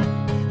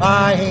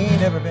 I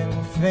ain't never been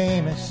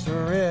famous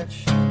or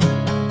rich.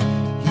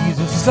 He's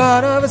a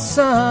son of a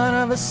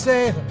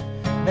sailor.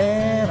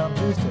 Man, I'm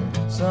just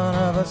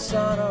a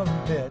son of a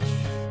bitch.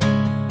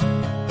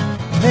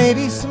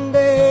 Maybe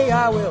someday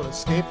I will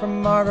escape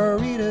from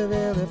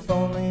Margaritaville if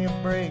only a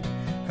break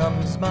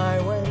comes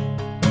my way.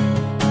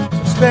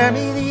 So spare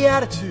me the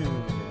attitude,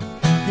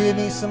 give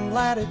me some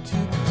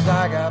latitude, 'cause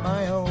I got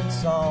my own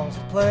songs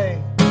to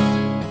play.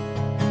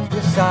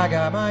 Yes, I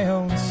got my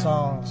own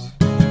songs.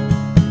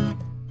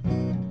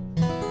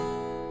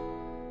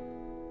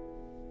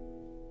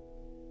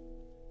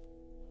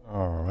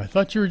 Oh, I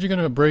thought you were going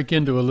to break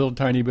into a little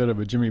tiny bit of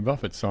a Jimmy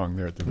Buffett song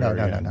there at the very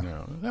end.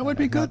 No. That would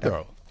be good,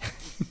 though.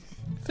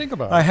 Think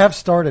about it. I have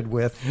started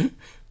with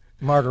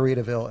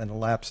Margaritaville and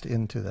lapsed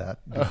into that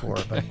before,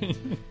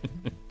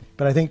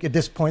 but I think it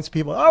disappoints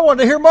people. I want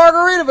to hear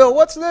Margaritaville.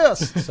 What's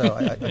this? So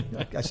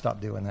I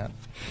stopped doing that.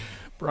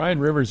 Bryan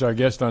Rivers, our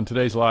guest on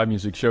today's live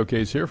music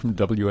showcase here from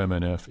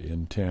WMNF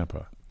in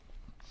Tampa.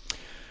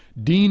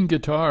 Dean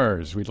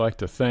Guitars, we'd like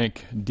to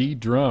thank D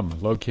Drum,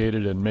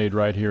 located and made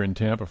right here in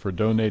Tampa, for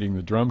donating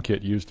the drum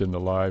kit used in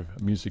the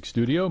live music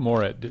studio.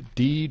 More at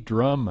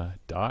ddrum.com.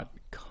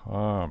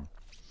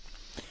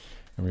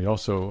 And we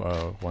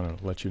also want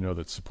to let you know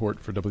that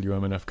support for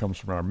WMNF comes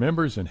from our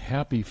members in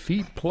Happy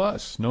Feet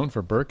Plus, known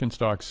for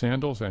Birkenstock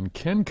sandals, and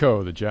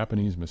Kenko, the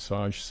Japanese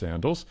massage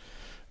sandals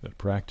that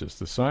practice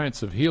the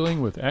science of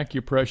healing with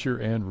acupressure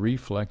and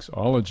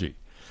reflexology.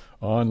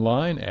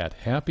 Online at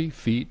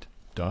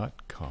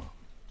happyfeet.com.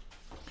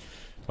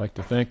 I'd like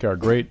to thank our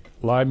great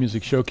live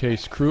music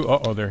showcase crew.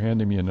 They're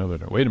handing me another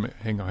note. Wait a minute.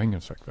 Hang on a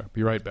second.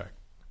 Be right back.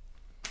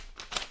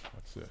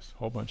 What's this?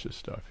 Whole bunch of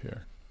stuff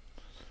here.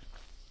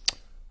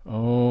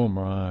 Oh,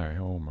 my.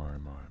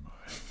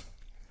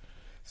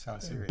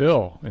 Sounds serious.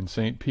 Bill in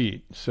St.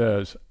 Pete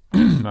says,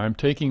 I'm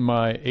taking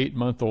my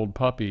 8-month-old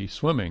puppy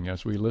swimming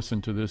as we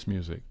listen to this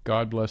music.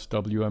 God bless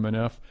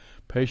WMNF.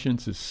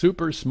 Patience is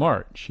super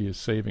smart. She is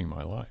saving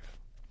my life.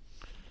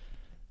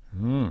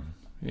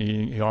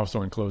 He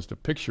also enclosed a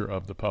picture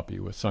of the puppy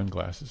with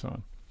sunglasses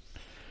on.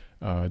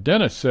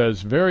 Dennis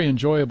says, very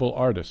enjoyable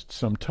artist,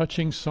 some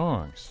touching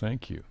songs.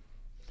 Thank you.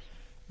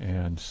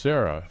 And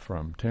Sarah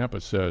from Tampa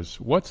says,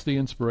 what's the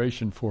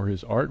inspiration for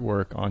his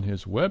artwork on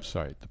his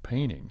website, the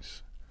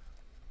paintings?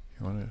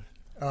 You want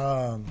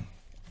to?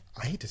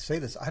 I hate to say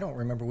this. I don't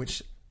remember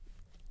which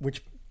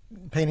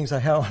paintings I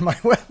have on my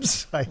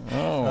website.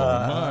 Oh,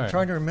 my. I'm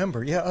trying to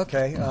remember. Yeah,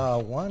 okay.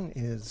 One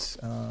is...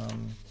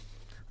 I'm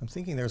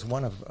thinking there's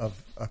one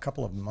of a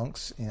couple of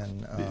monks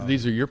in...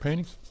 These are your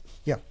paintings?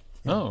 Yeah.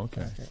 Oh,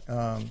 okay.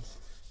 I'm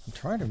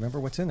trying to remember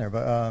what's in there,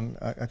 but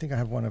I think I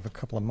have one of a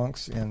couple of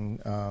monks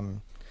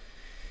from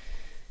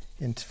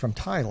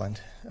Thailand,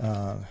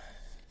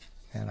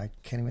 and I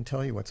can't even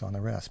tell you what's on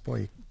the rest. Boy,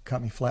 you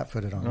caught me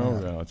flat-footed on that. Oh,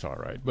 well, that's all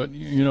right. But,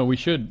 we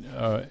should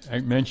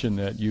mention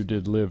that you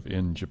did live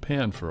in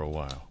Japan for a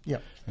while. Yeah.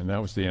 And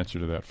that was the answer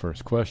to that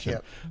first question.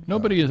 Yep.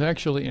 Nobody has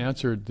actually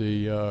answered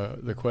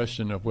the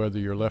question of whether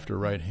you're left or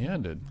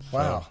right-handed.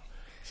 Wow.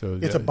 So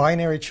it's a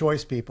binary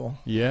choice, people.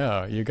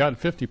 Yeah, you got a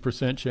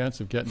 50% chance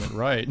of getting it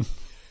right.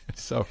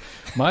 So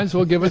might as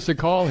well give us a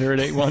call here at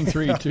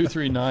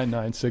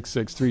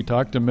 813-239-9663.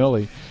 Talk to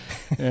Millie.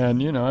 And,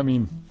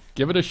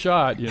 give it a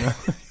shot, You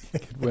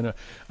could win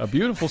a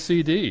beautiful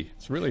CD.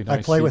 It's really nice.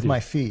 I play CD. with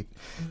my feet.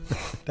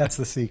 That's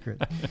the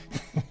secret.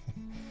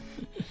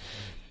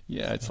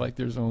 Yeah, it's like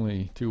there's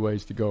only two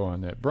ways to go on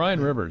that. Bryan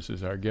Rivers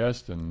is our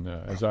guest, and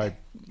as I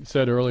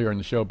said earlier in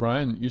the show,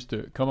 Bryan used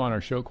to come on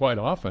our show quite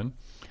often,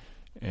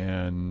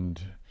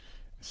 and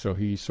so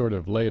he sort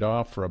of laid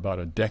off for about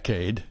a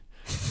decade.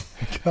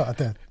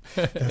 God,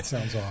 that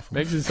sounds awful.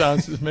 Makes it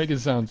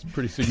sound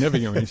pretty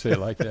significant when you say it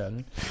like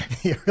that.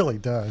 It really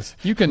does.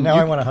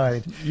 I want to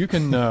hide. You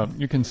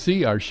can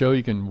see our show.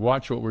 You can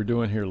watch what we're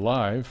doing here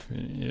live.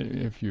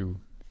 If you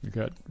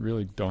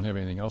really don't have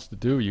anything else to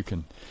do, you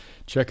can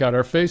Check out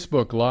our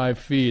Facebook live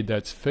feed.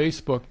 That's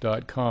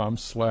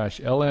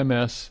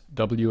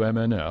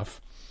facebook.com/LMSWMNF.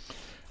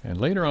 And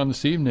later on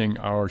this evening,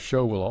 our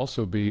show will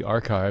also be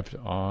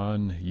archived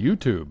on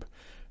YouTube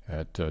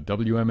at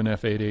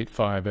WMNF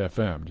 885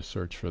 FM. Just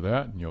search for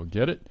that and you'll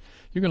get it.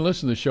 You can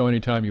listen to the show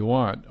anytime you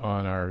want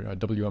on our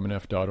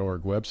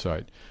WMNF.org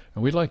website.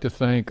 And we'd like to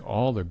thank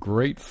all the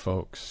great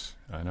folks,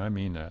 and I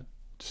mean that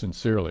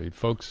sincerely.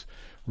 Folks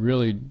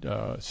really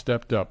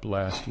stepped up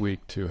last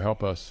week to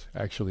help us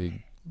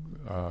actually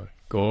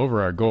go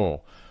over our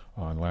goal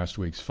on last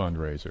week's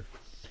fundraiser.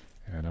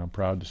 And I'm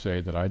proud to say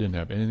that I didn't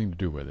have anything to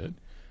do with it.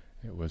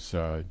 It was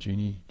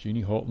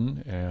Jeannie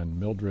Holton and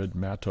Mildred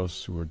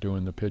Matos who were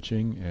doing the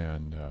pitching,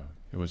 and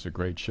it was a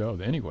great show.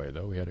 Anyway,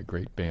 though, we had a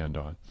great band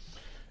on.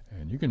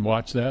 And you can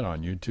watch that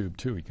on YouTube,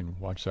 too. You can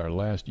watch our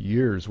last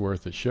year's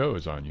worth of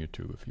shows on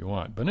YouTube if you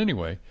want. But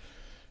anyway,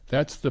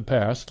 that's the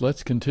past.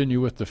 Let's continue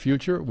with the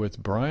future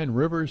with Bryan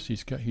Rivers.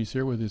 He's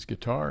here with his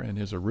guitar and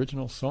his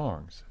original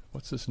songs.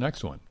 What's this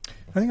next one?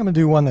 I think I'm going to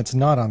do one that's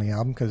not on the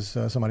album because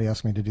somebody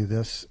asked me to do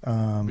this.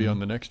 Be on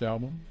the next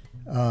album?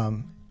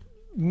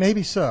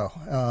 Maybe so.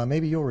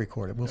 Maybe you'll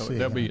record it. We'll see.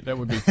 That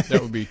would be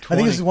 20. I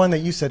think this is one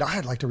that you said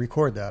I'd like to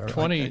record that. Or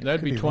 20.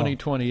 That'd be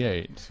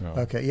 2028. So.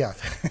 Okay. Yeah.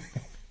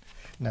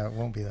 No, it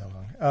won't be that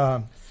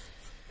long.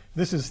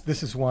 This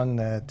is one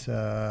that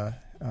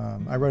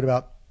I wrote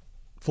about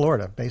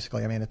Florida.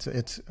 Basically, I mean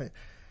it's.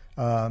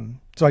 So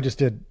I just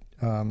did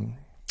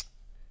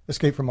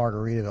Escape from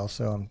Margaritaville.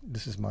 So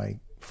this is my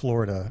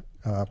Florida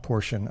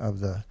portion of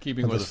the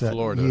keeping of with the the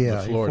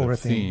Florida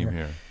theme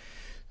here.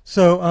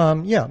 So,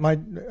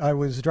 I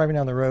was driving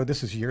down the road.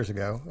 This is years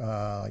ago,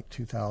 like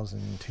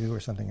 2002 or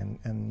something.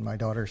 And my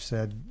daughter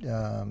said,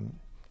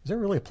 is there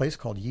really a place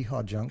called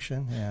Yeehaw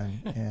Junction?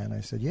 And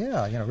I said,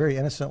 yeah, very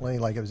innocently,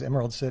 like it was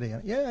Emerald City.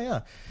 And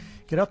yeah.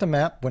 Get out the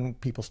map when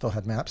people still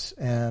had maps.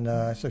 And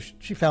so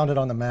she found it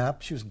on the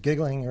map. She was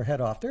giggling her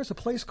head off. There's a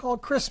place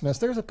called Christmas.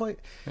 There's a place.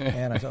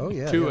 And I said, oh,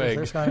 yeah. Two eggs.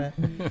 There's kind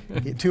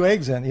of 2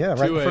 eggs in. Yeah,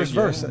 right in the first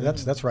verse. Yeah.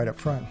 That's right up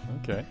front.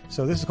 Okay.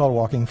 So this is called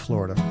Walking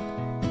Florida.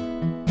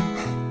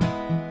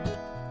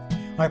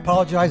 I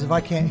apologize if I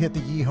can't hit the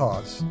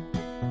yeehaws.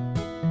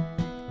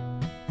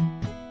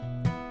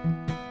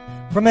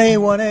 From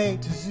A1A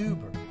to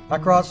Zuber, I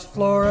crossed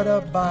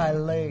Florida by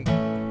lake.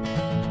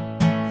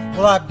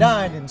 Well, I've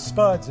dined in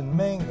spuds and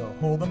mango,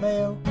 hold the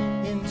mayo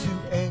into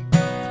 8.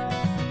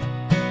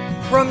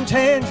 From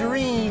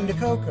Tangerine to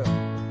Cocoa,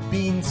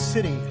 Bean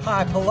City,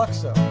 High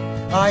Paluxo,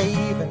 I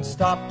even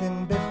stopped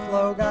in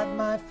Bifflo, got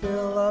my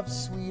fill of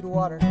sweet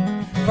water.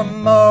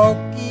 From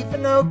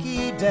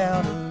Okefenokee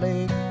down to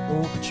Lake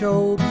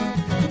Okeechobee,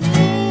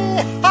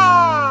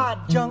 Yeehaw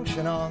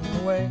Junction on the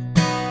way.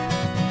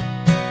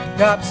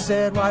 Cop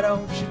said, why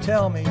don't you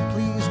tell me,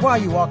 please, why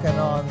you walking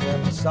on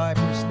them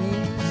cypress knees?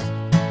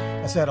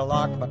 I said, I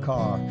locked my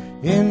car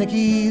in the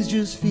Keys,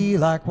 just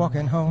feel like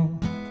walking home.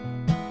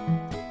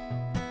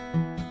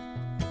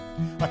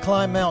 I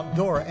climbed Mount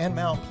Dora and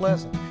Mount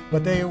Pleasant,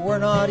 but they were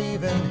not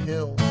even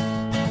hills.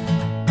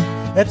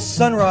 At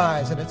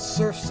Sunrise and at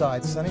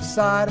Surfside, sunny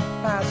side of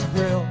Pass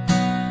Grill.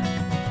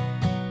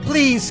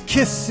 Please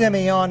kiss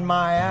Simmy on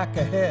my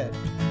Acca head.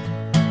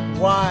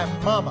 Why,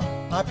 mama,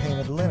 I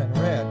painted linen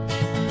red.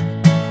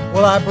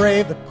 Well, I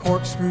braved the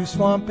corkscrew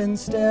swamp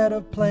instead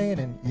of playing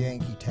in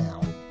Yankee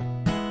Town.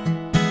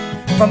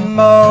 From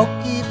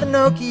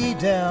Okefenokee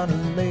down to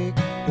Lake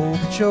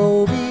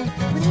Okeechobee,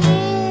 with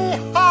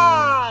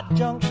Yeehaw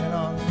Junction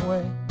on the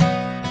way.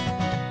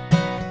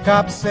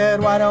 Cop said,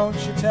 why don't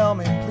you tell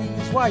me,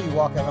 please, why you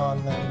walking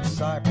on them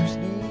cypress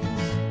knees?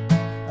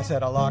 I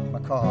said, I locked my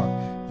car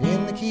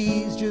in the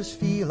Keys, just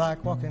feel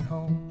like walking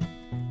home.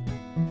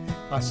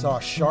 I saw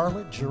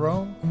Charlotte,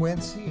 Jerome,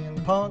 Quincy,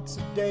 and Ponce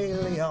de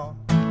Leon,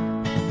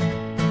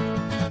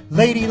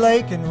 Lady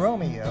Lake and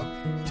Romeo,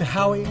 to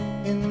Howie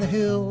in the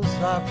hills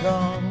I've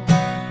gone.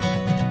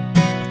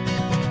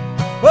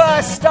 Well,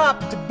 I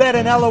stopped to bed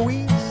in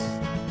Eloise.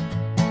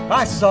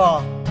 I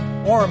saw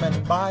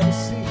Ormond by the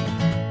sea.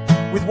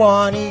 With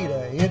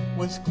Juanita, it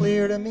was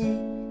clear to me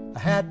I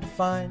had to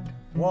find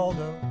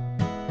Waldo.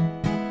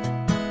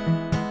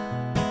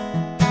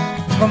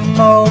 From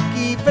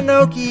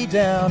Okefenokee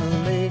down to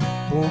Lake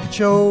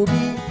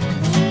Okeechobee,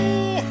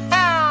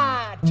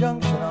 Yeehaw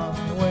Junction on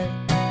the way.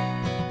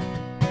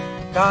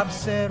 Cop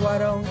said, why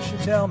don't you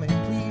tell me,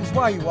 please,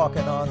 why you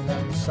walking on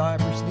them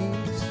cypress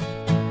knees?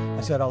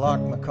 I said, I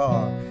locked my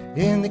car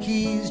in the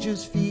Keys,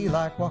 just feel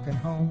like walking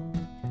home.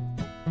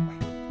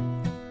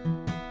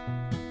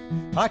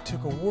 I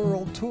took a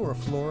world tour of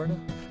Florida,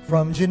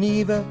 from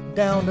Geneva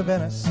down to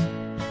Venice,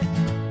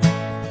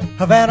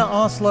 Havana,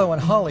 Oslo,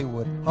 and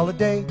Hollywood.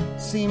 Holiday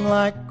seemed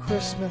like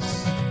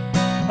Christmas.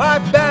 I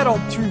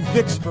battled through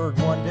Vicksburg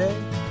one day,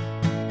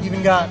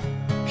 even got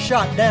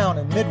shot down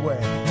in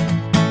Midway.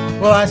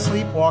 Well, I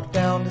sleepwalked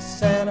down to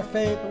Santa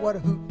Fe, but what a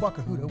hoot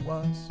Wakahuta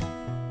was.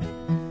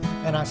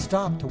 And I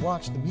stopped to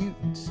watch the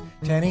mutants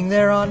tanning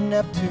there on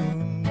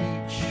Neptune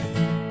Beach.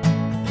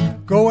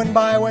 Going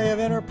by way of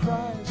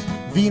Enterprise,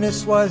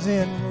 Venus was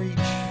in reach.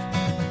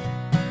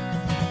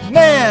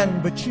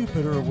 Man, but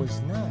Jupiter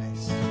was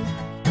nice.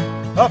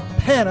 Up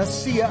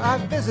Panacea I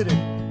visited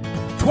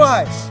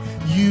twice.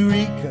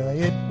 Eureka,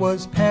 it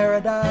was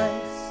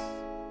paradise.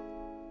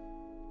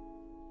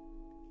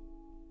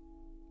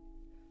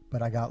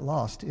 But I got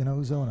lost in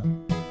Ozona.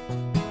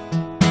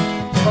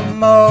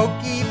 From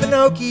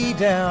Okefenokee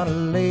down to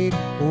Lake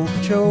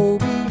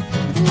Okeechobee.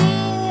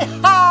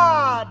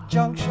 Yeehaw!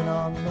 Junction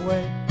on the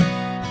way.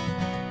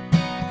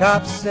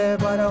 Cop said,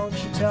 why don't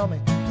you tell me,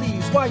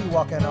 please, why you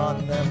walking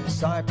on them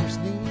cypress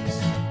knees?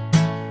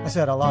 I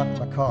said, I locked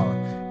my car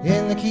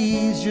in the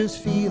keys,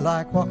 just feel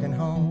like walking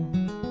home.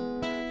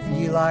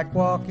 Feel like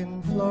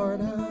walking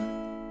Florida.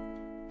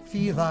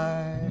 Feel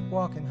like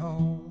walking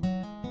home.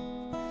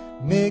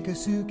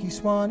 Miccosukee,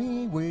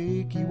 Swanee,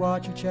 Wakey,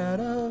 Watcher,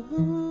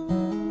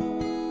 Chattahoochee.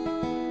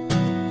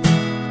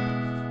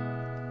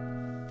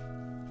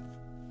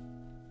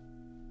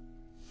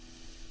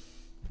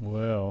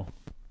 Well,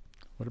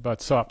 what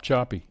about Sop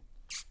Choppy?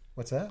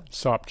 What's that?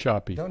 Sop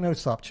Choppy. Don't know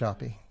Sop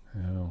Choppy.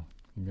 Oh,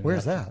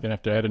 Where's that? You're going to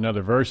have to add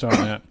another verse on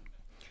that.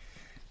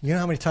 You know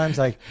how many times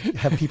I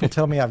have people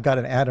tell me I've got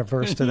to add a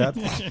verse to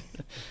that?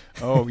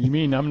 Oh, you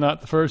mean I'm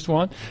not the first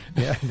one?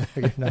 Yeah, no,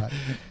 you're not.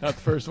 Not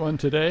the first one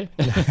today?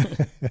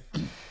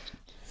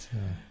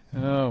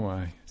 Oh,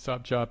 my.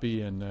 Sop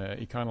Choppy and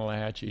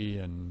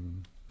Econolatchee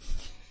and...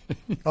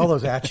 all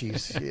those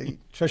Atchies,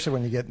 especially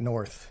when you get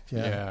north.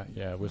 Yeah,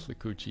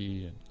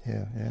 Withlacoochee and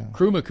yeah.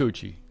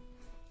 Krumacoochee.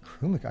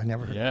 I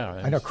never heard.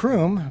 Yeah, I know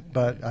Kroom,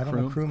 but I don't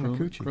know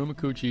Krumacoochee.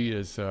 Krumacoochee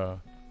is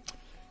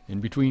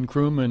in between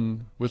Kroom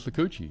and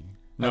Withlacoochee.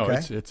 No,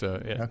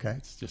 Okay.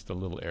 it's just a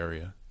little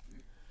area.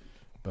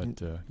 But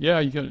yeah,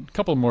 you got a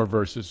couple more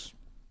verses.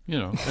 You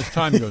know, as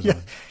time goes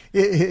on.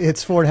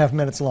 It's 4.5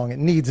 minutes long. It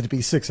needs to be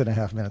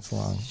 6.5 minutes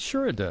long.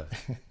 Sure, it does.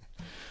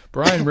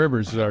 Bryan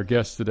Rivers is our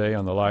guest today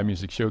on the Live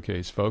Music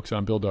Showcase, folks.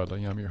 I'm Bill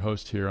Dudley. I'm your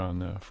host here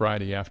on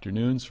Friday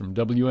afternoons from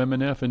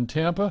WMNF in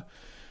Tampa.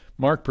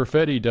 Mark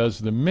Perfetti does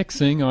the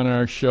mixing on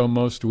our show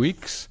most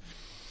weeks.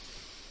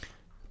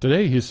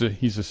 Today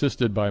he's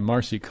assisted by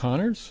Marcy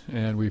Connors,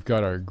 and we've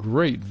got our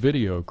great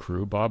video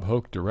crew. Bob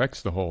Hoke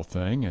directs the whole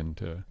thing,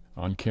 and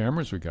on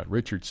cameras we've got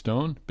Richard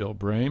Stone, Bill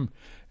Brame,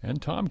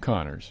 and Tom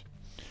Connors.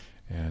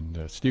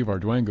 And Steve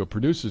Arduengo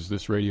produces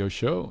this radio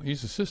show.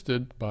 He's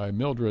assisted by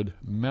Mildred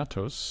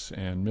Matos,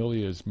 and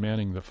Millie is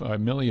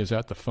Millie is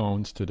at the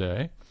phones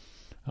today.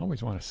 I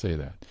always want to say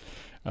that.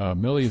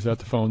 Millie is at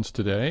the phones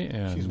today.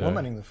 And she's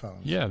womaning the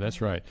phones. Yeah,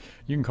 that's right.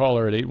 You can call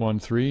her at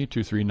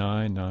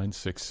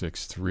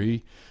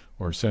 813-239-9663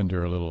 or send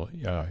her a little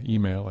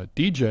email at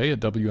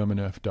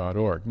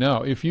dj@wmnf.org.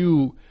 Now, if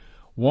you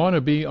want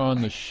to be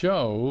on the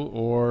show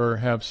or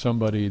have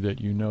somebody that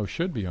you know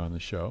should be on the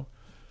show,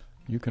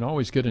 you can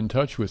always get in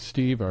touch with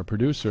Steve, our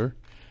producer,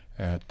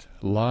 at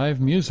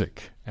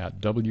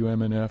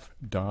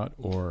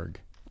livemusic@wmnf.org.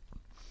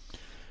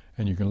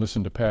 And you can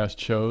listen to past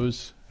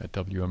shows at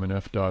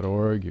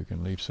wmnf.org. You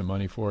can leave some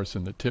money for us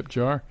in the tip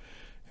jar.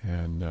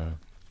 And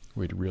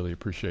we'd really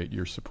appreciate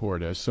your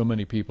support, as so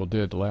many people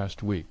did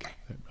last week.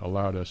 It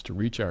allowed us to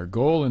reach our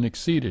goal and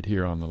exceed it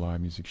here on the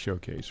Live Music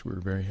Showcase. We're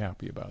very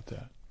happy about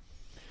that.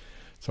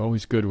 It's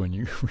always good when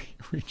you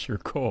reach your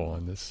goal,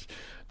 and this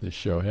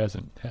show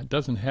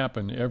doesn't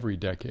happen every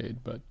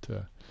decade, but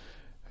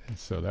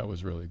so that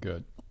was really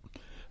good.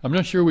 I'm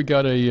not sure we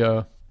got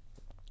an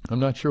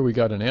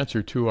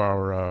answer to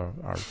our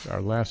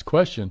last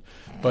question,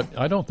 but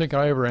I don't think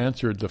I ever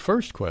answered the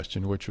first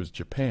question, which was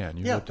Japan.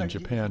 You lived in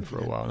Japan for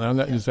a while. Now,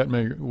 is that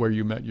where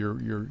you met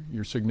your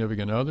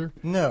significant other?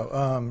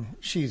 No,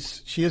 she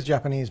is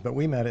Japanese, but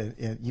we met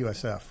at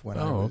USF when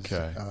I was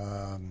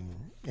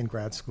in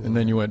grad school. And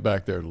then you went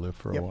back there to live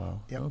for a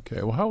while. Yep.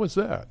 Okay. Well, how was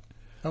that?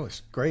 Oh,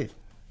 it's great.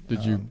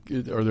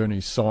 Are there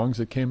any songs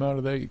that came out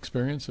of that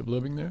experience of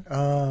living there?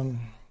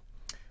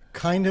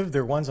 Kind of.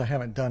 They're ones I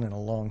haven't done in a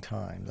long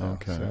time, though.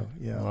 Okay. So,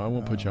 yeah. Well, I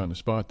won't put you on the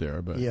spot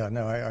there, but yeah,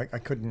 no, I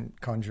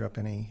couldn't conjure up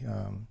any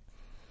of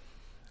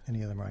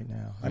them right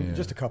now.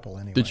 Just a couple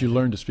anyway. Did you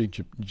learn to speak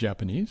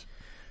Japanese?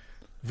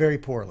 Very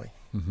poorly.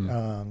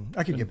 Mm-hmm.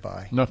 I could get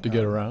by. Enough to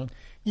get around?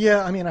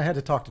 Yeah, I mean, I had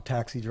to talk to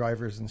taxi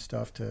drivers and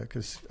stuff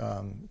because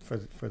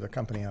for the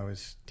company I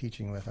was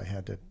teaching with, I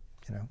had to,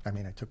 I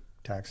took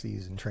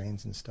taxis and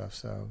trains and stuff.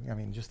 So, I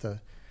mean, just the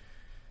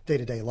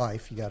day-to-day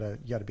life, you gotta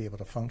be able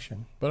to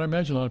function. But I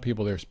imagine a lot of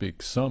people there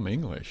speak some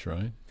English,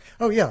 right?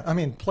 Oh yeah, I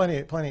mean,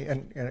 plenty,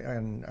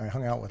 and I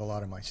hung out with a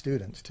lot of my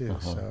students too.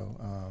 So,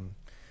 and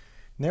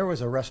there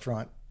was a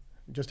restaurant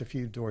just a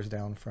few doors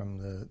down from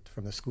the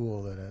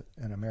school that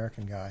an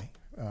American guy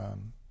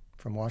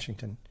from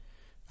Washington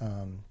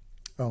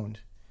owned,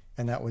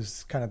 and that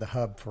was kind of the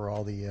hub for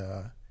all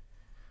the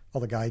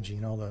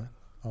gaijin, all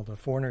the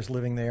foreigners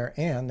living there,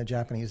 and the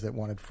Japanese that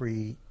wanted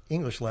free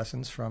English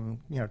lessons from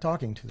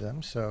talking to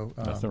them. So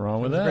nothing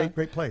wrong with that.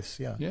 Great place.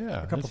 Yeah,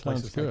 a couple of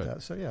places good. like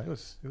that. So yeah, it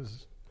was.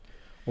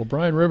 Well,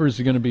 Bryan Rivers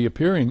is going to be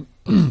appearing,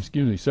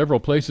 several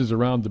places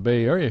around the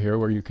Bay Area here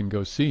where you can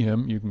go see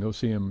him. You can go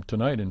see him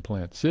tonight in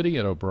Plant City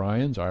at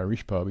O'Brien's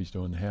Irish Pub. He's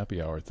doing the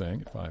happy hour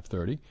thing at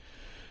 5:30.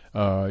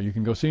 You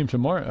can go see him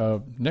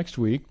tomorrow, next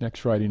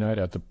Friday night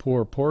at the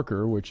Poor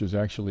Porker, which is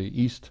actually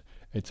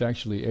It's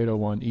actually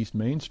 801 East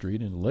Main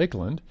Street in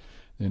Lakeland.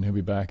 Then he'll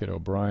be back at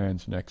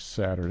O'Brien's next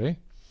Saturday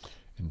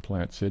in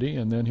Plant City,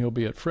 and then he'll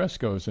be at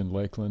Fresco's in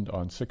Lakeland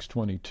on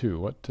 6/22.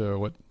 What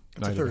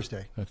It's night? a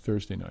Thursday. A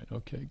Thursday night.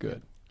 Okay,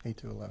 good. 8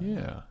 to 11.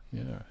 Yeah.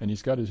 And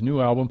he's got his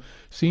new album,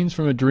 Scenes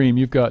from a Dream.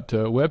 You've got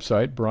a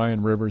website,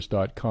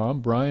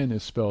 bryanrivers.com. Bryan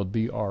is spelled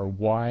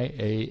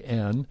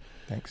Bryan.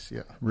 Thanks,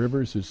 yeah.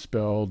 Rivers is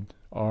spelled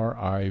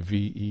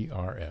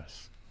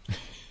Rivers.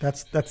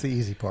 That's the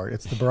easy part.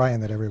 It's the Bryan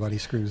that everybody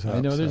screws up.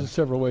 I know there's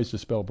several ways to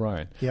spell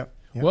Bryan. Yep.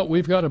 Well,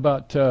 we've got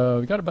about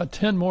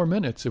 10 more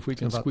minutes if we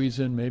can squeeze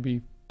in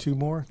maybe 2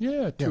 more.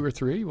 Yeah, 2 or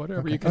 3,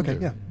 whatever you can do.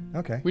 Yeah.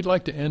 Okay. We'd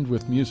like to end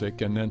with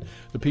music, and then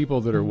the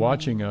people that are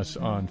watching us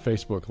on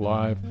Facebook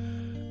Live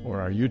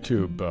or our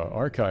YouTube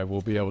archive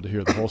will be able to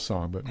hear the whole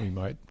song, but we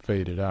might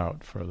fade it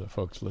out for the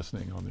folks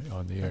listening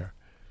on the air.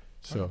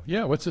 So,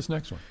 what's this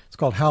next one? It's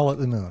called Howl at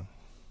the Moon.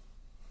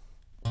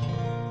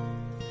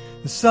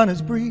 The sun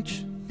has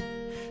breached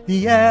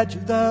the edge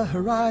of the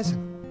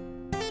horizon,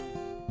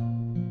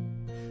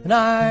 and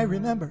I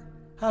remember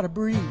how to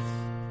breathe.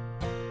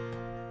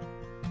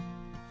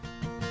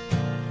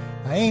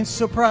 I ain't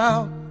so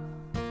proud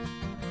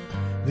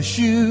of the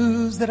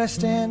shoes that I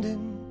stand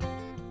in.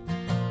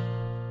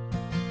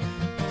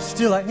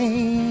 Still I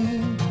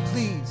aim to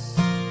please.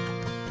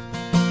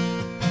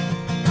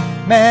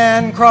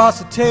 Man across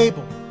a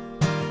table,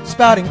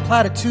 spouting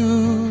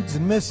platitudes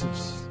and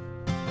missives,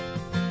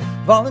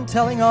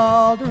 volunteering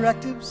all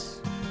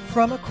directives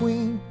from a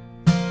queen,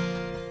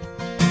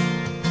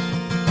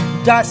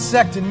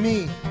 dissecting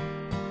me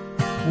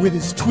with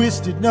his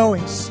twisted,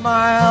 knowing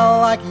smile,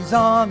 like he's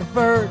on the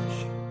verge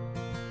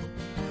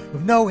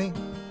of knowing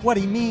what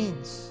he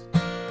means.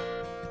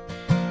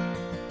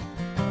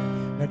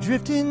 Now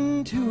drift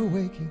into a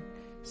waking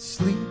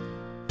sleep.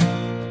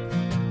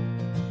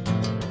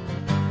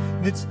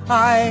 It's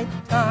high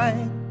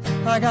time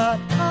I got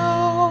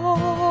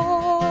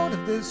out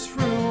of this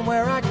room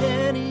where I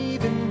can't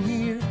even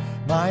hear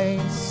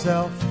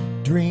myself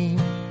dream.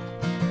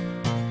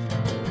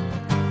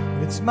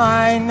 It's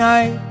my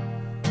night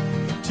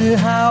to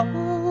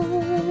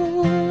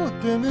howl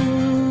at the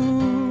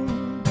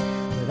moon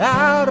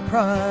without a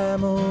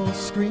primal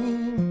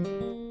scream,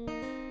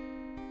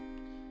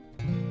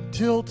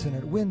 tilting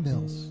at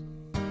windmills,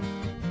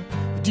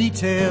 the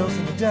details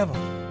and the devil,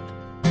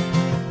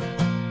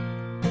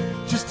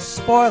 just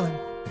spoiling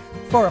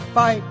for a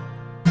fight,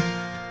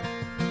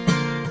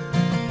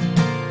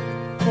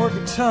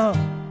 forked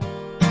tongue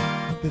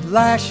that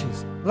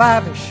lashes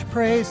lavish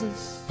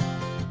praises,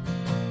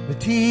 the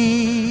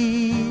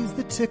tease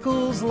that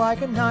tickles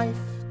like a knife.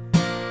 I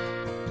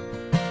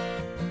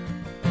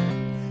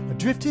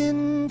drift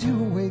into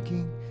a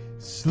waking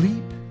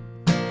sleep,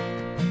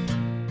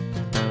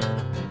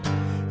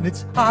 and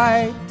it's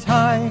high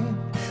time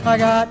I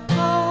got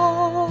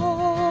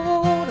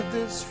out of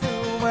this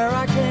room where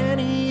I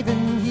can't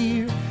even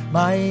hear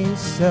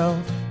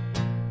myself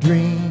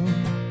dream.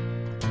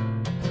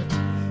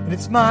 And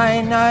it's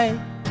my night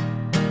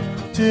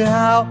to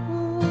howl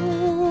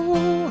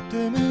at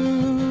the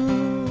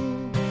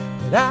moon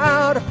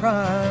without a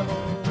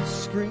primal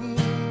scream.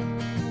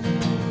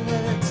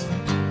 And it's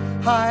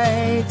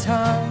high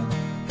time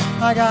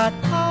I got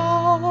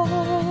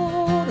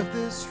out of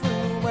this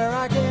room where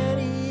I can't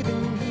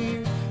even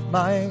hear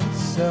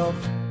myself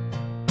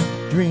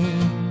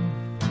dream.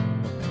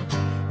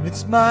 And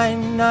it's my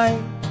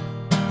night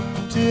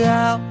to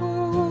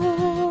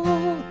howl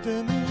at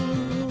the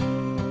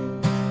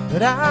moon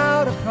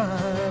without a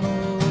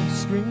primal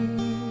scream.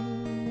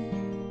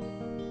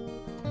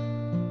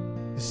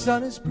 The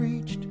sun has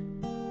breached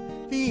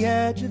the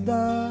edge of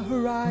the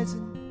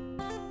horizon,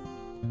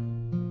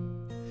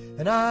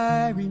 and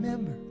I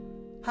remember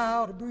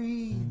how to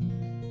breathe.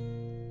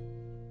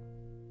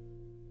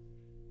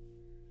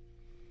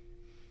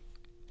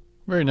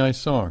 Very nice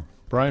song.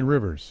 Bryan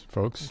Rivers,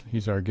 folks.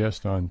 He's our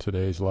guest on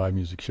today's live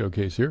music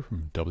showcase here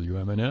from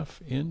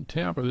WMNF in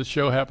Tampa. This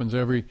show happens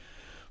every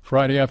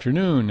Friday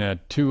afternoon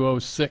at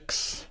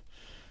 2:06,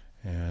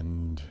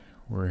 and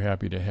we're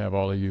happy to have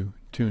all of you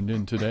tuned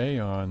in today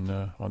on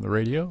the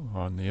radio,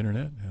 on the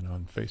internet, and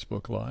on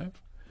Facebook Live.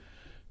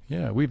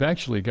 Yeah, we've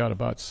actually got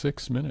about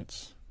 6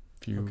 minutes.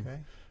 If you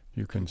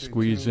can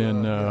squeeze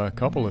in a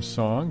couple of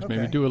songs,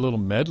 maybe do a little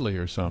medley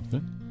or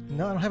something.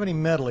 No, I don't have any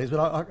medleys,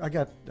 but I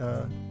got...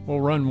 We'll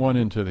run one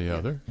into the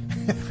other.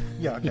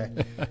 Yeah, okay.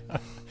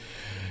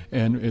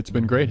 And it's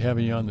been great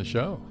having you on the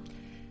show.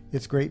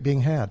 It's great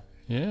being had.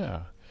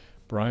 Yeah.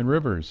 Bryan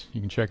Rivers. You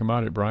can check him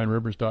out at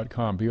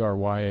bryanrivers.com,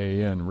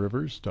 BRYAN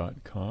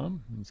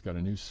rivers.com. He's got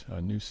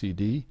a new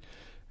CD,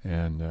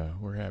 and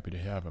we're happy to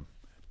have him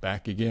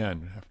back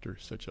again after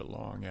such a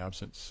long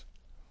absence.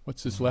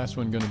 What's this last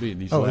one going to be?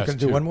 We're going to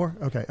do one more?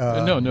 Okay.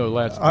 No,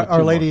 last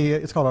Our Lady, more.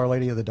 It's called Our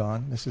Lady of the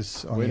Dawn. This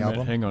is on Wait the a minute,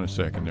 album. hang on a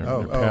second.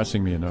 They're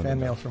passing me another. Fan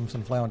mail from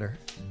some flounder.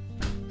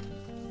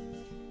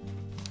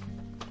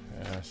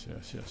 Yes.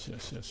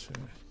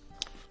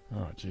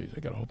 Oh, geez, I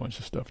got a whole bunch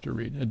of stuff to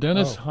read.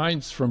 Dennis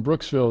Heinz from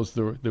Brooksville is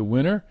the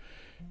winner.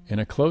 In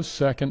a close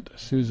second,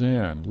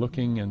 Suzanne.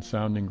 Looking and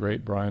sounding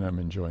great, Bryan. I'm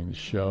enjoying the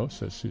show,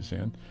 says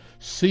Suzanne.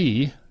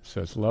 C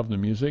says, love the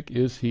music.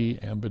 Is he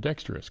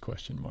ambidextrous? ?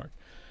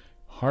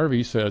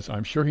 Harvey says,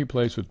 I'm sure he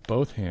plays with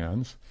both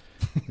hands.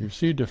 We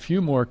received a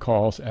few more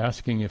calls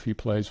asking if he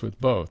plays with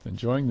both.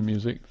 Enjoying the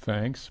music,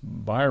 thanks.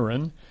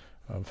 Byron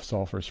of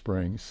Sulphur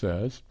Springs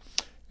says,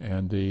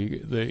 and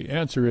the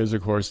answer is,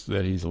 of course,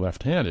 that he's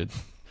left-handed.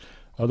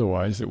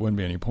 Otherwise, there wouldn't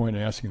be any point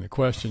in asking the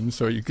question,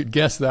 so you could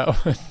guess that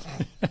one.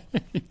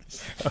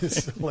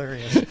 It's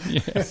hilarious.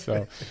 Yeah,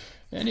 so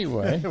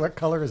anyway. What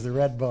color is the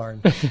red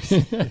barn?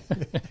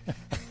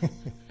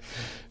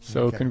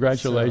 So okay,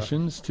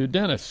 congratulations to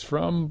Dennis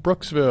from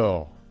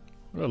Brooksville.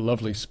 What a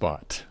lovely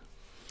spot.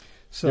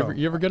 So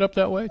you ever get up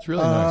that way? It's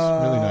really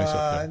nice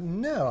up there.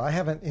 No, I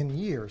haven't in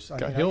years.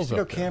 I used to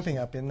go camping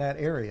up in that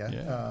area.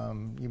 Yeah.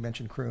 You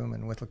mentioned Croom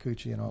and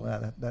Withlacoochee and all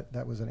that.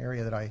 That was an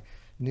area that I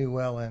knew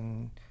well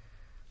in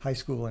high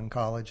school and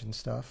college and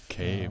stuff.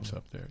 Caves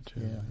up there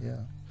too. Yeah.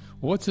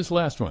 Well, what's this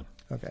last one?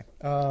 Okay.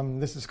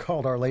 This is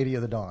called Our Lady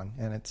of the Dawn,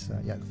 and it's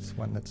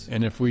one that's.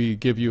 And if we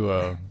give you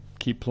a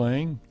keep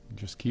playing,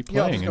 just keep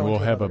playing, and we'll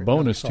have a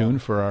bonus tune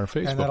for our Facebook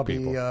people. And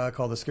that'll be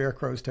called The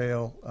Scarecrow's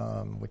Tale,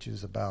 which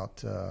is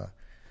about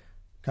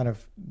kind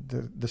of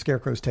the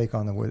Scarecrow's take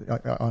on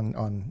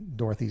on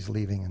Dorothy's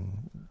leaving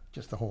and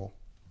just the whole.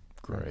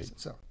 Great.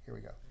 So here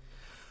we go.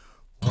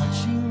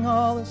 Watching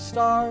all the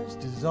stars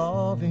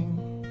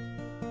dissolving,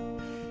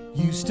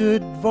 you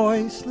stood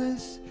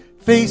voiceless,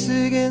 face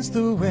against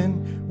the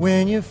wind,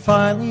 when you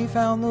finally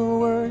found the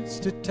words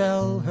to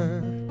tell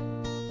her.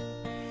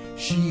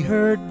 She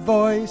heard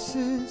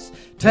voices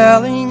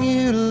telling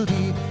you to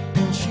leave,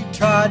 and she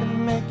tried to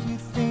make you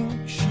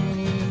think she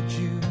needs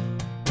you.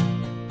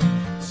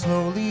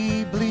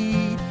 Slowly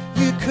bleed,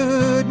 you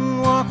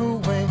couldn't walk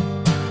away,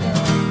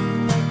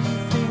 make you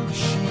think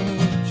she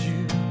needs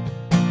you.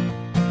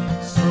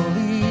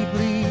 Slowly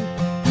bleed,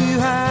 you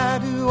had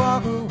to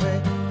walk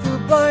away. The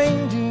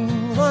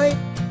blinding light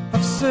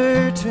of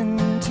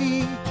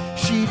certainty,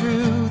 she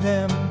drew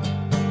them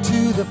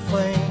to the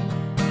flame.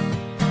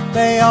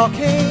 They all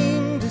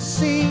came to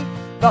see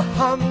the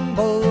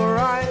humble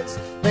rise.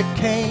 They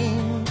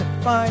came to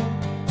find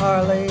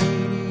Our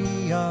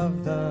Lady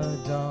of the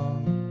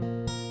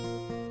Dawn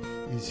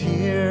is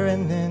here,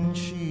 and then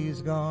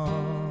she's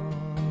gone.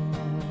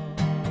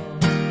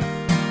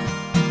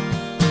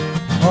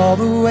 All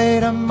the way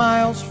to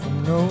miles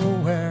from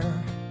nowhere,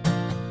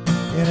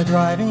 in a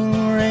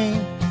driving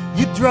rain,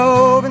 you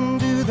drove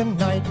into the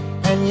night,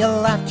 and you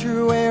laughed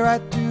your way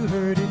right through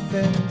her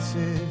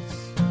defenses.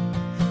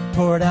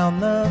 Tore down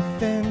the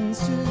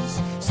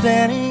fences,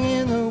 standing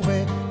in the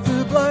way.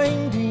 The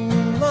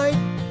blinding light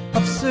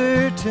of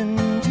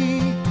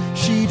certainty,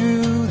 she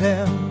drew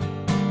them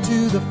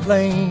to the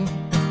flame.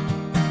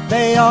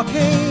 They all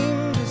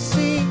came to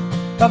see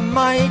the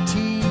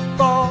mighty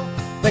fall.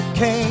 They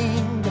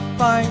came to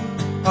find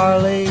Our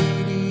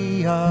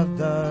Lady of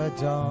the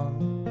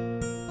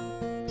Dawn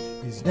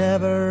is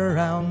never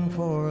around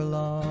for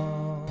long.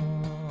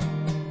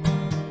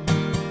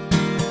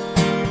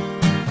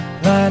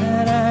 La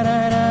da da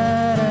da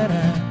da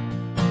da,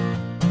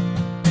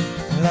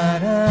 la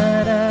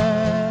da da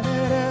da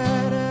da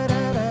da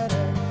da,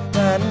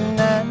 la da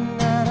da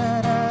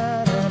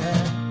da da,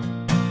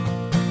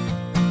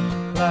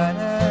 la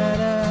da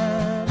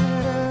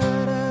da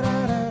da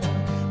da.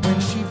 When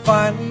she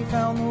finally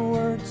found the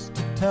words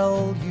to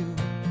tell you,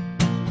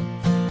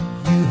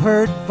 you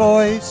heard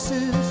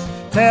voices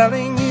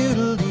telling you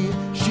to leave.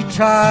 She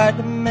tried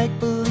to make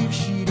believe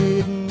she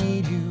didn't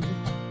need you.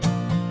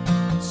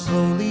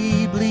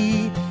 Slowly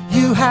bleed,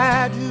 you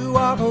had to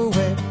walk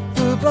away.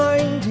 The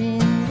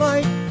blinding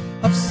light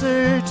of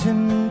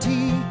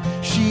certainty,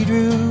 she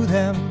drew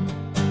them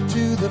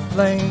to the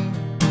flame.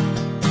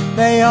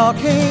 They all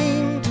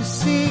came to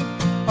see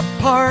a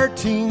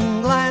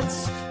parting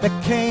glance. They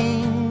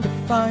came to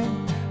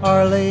find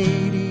Our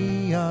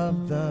Lady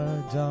of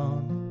the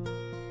Dawn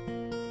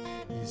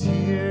is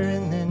here,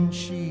 and then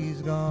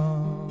she's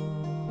gone.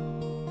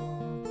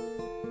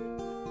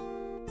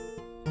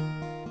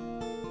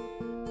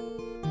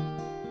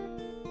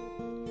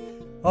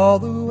 All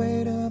the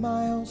way to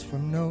miles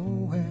from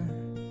nowhere,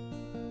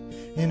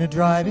 in a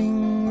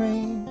driving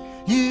rain,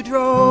 you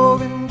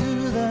drove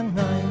into the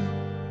night.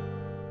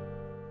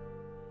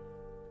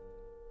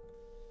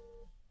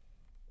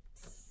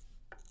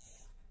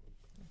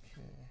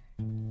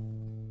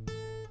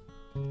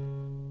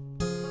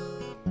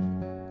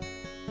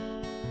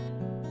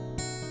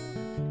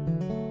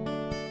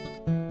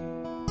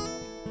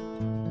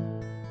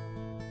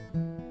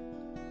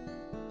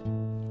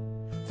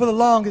 For the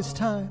longest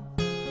time,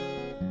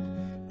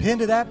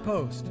 pinned to that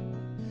post,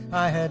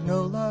 I had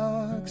no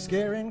luck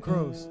scaring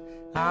crows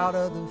out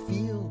of the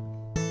field.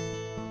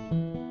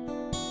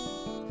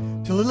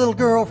 Till a little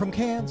girl from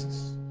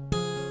Kansas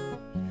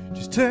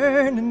just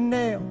turned a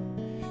nail,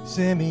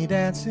 sent me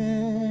dancing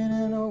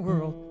in a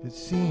world that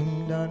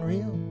seemed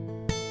unreal.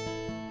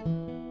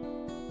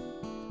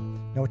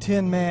 No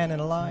Tin Man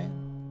and a lion,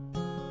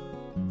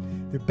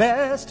 they're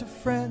best of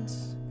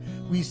friends.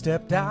 We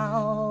stepped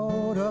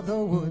out of the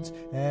woods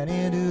and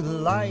into the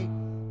light.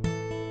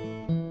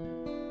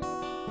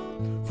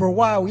 For a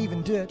while we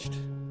even ditched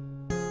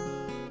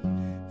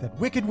that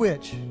wicked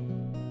witch,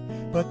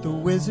 but the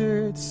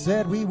wizard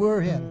said we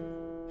were in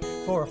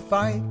for a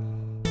fight.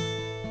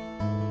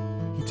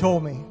 He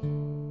told me,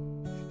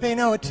 pay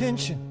no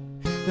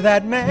attention to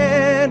that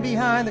man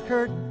behind the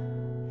curtain.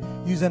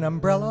 Use an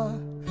umbrella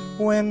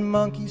when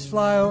monkeys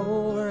fly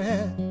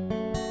overhead.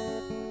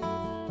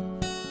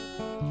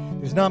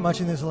 There's not much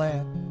in this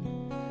land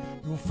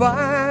you'll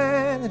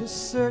find that is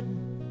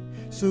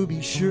certain, so be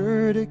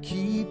sure to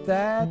keep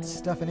that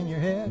stuffing in your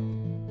head.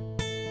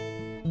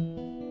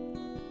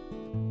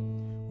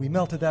 We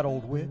melted that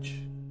old witch,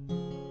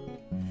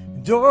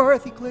 and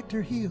Dorothy clicked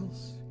her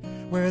heels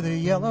where the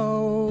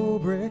yellow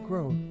brick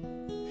road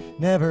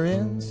never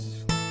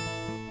ends.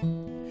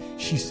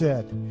 She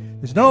said,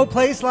 there's no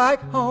place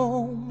like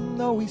home,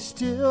 though we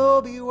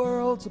still be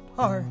worlds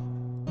apart.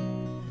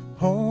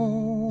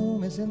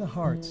 Home is in the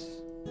hearts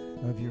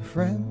of your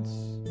friends.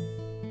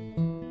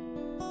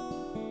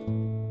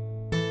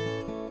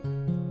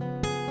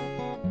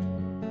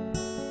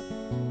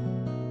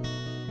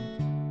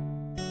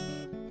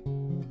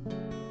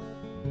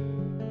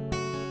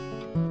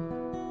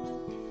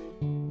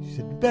 She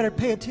said, better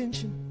pay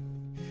attention.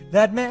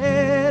 That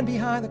man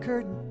behind the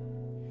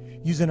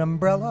curtain, use an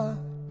umbrella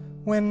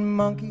when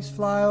monkeys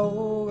fly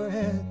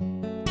overhead.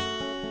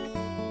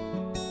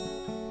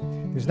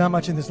 There's not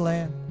much in this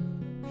land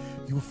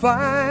you'll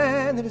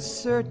find that is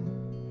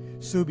certain,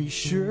 so be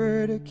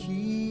sure to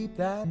keep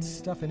that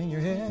stuffing in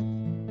your head.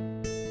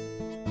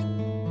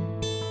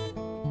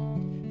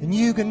 And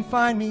you can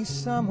find me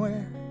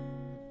somewhere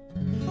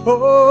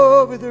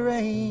over the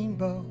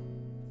rainbow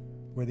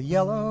where the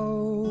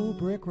yellow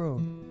brick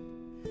road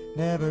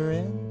never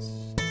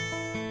ends.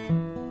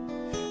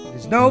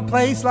 There's no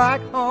place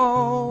like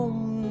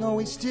home, though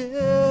we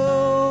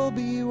still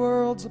be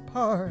worlds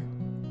apart.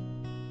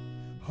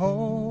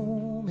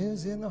 Home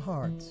is in the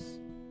hearts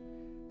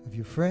of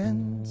your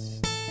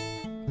friends.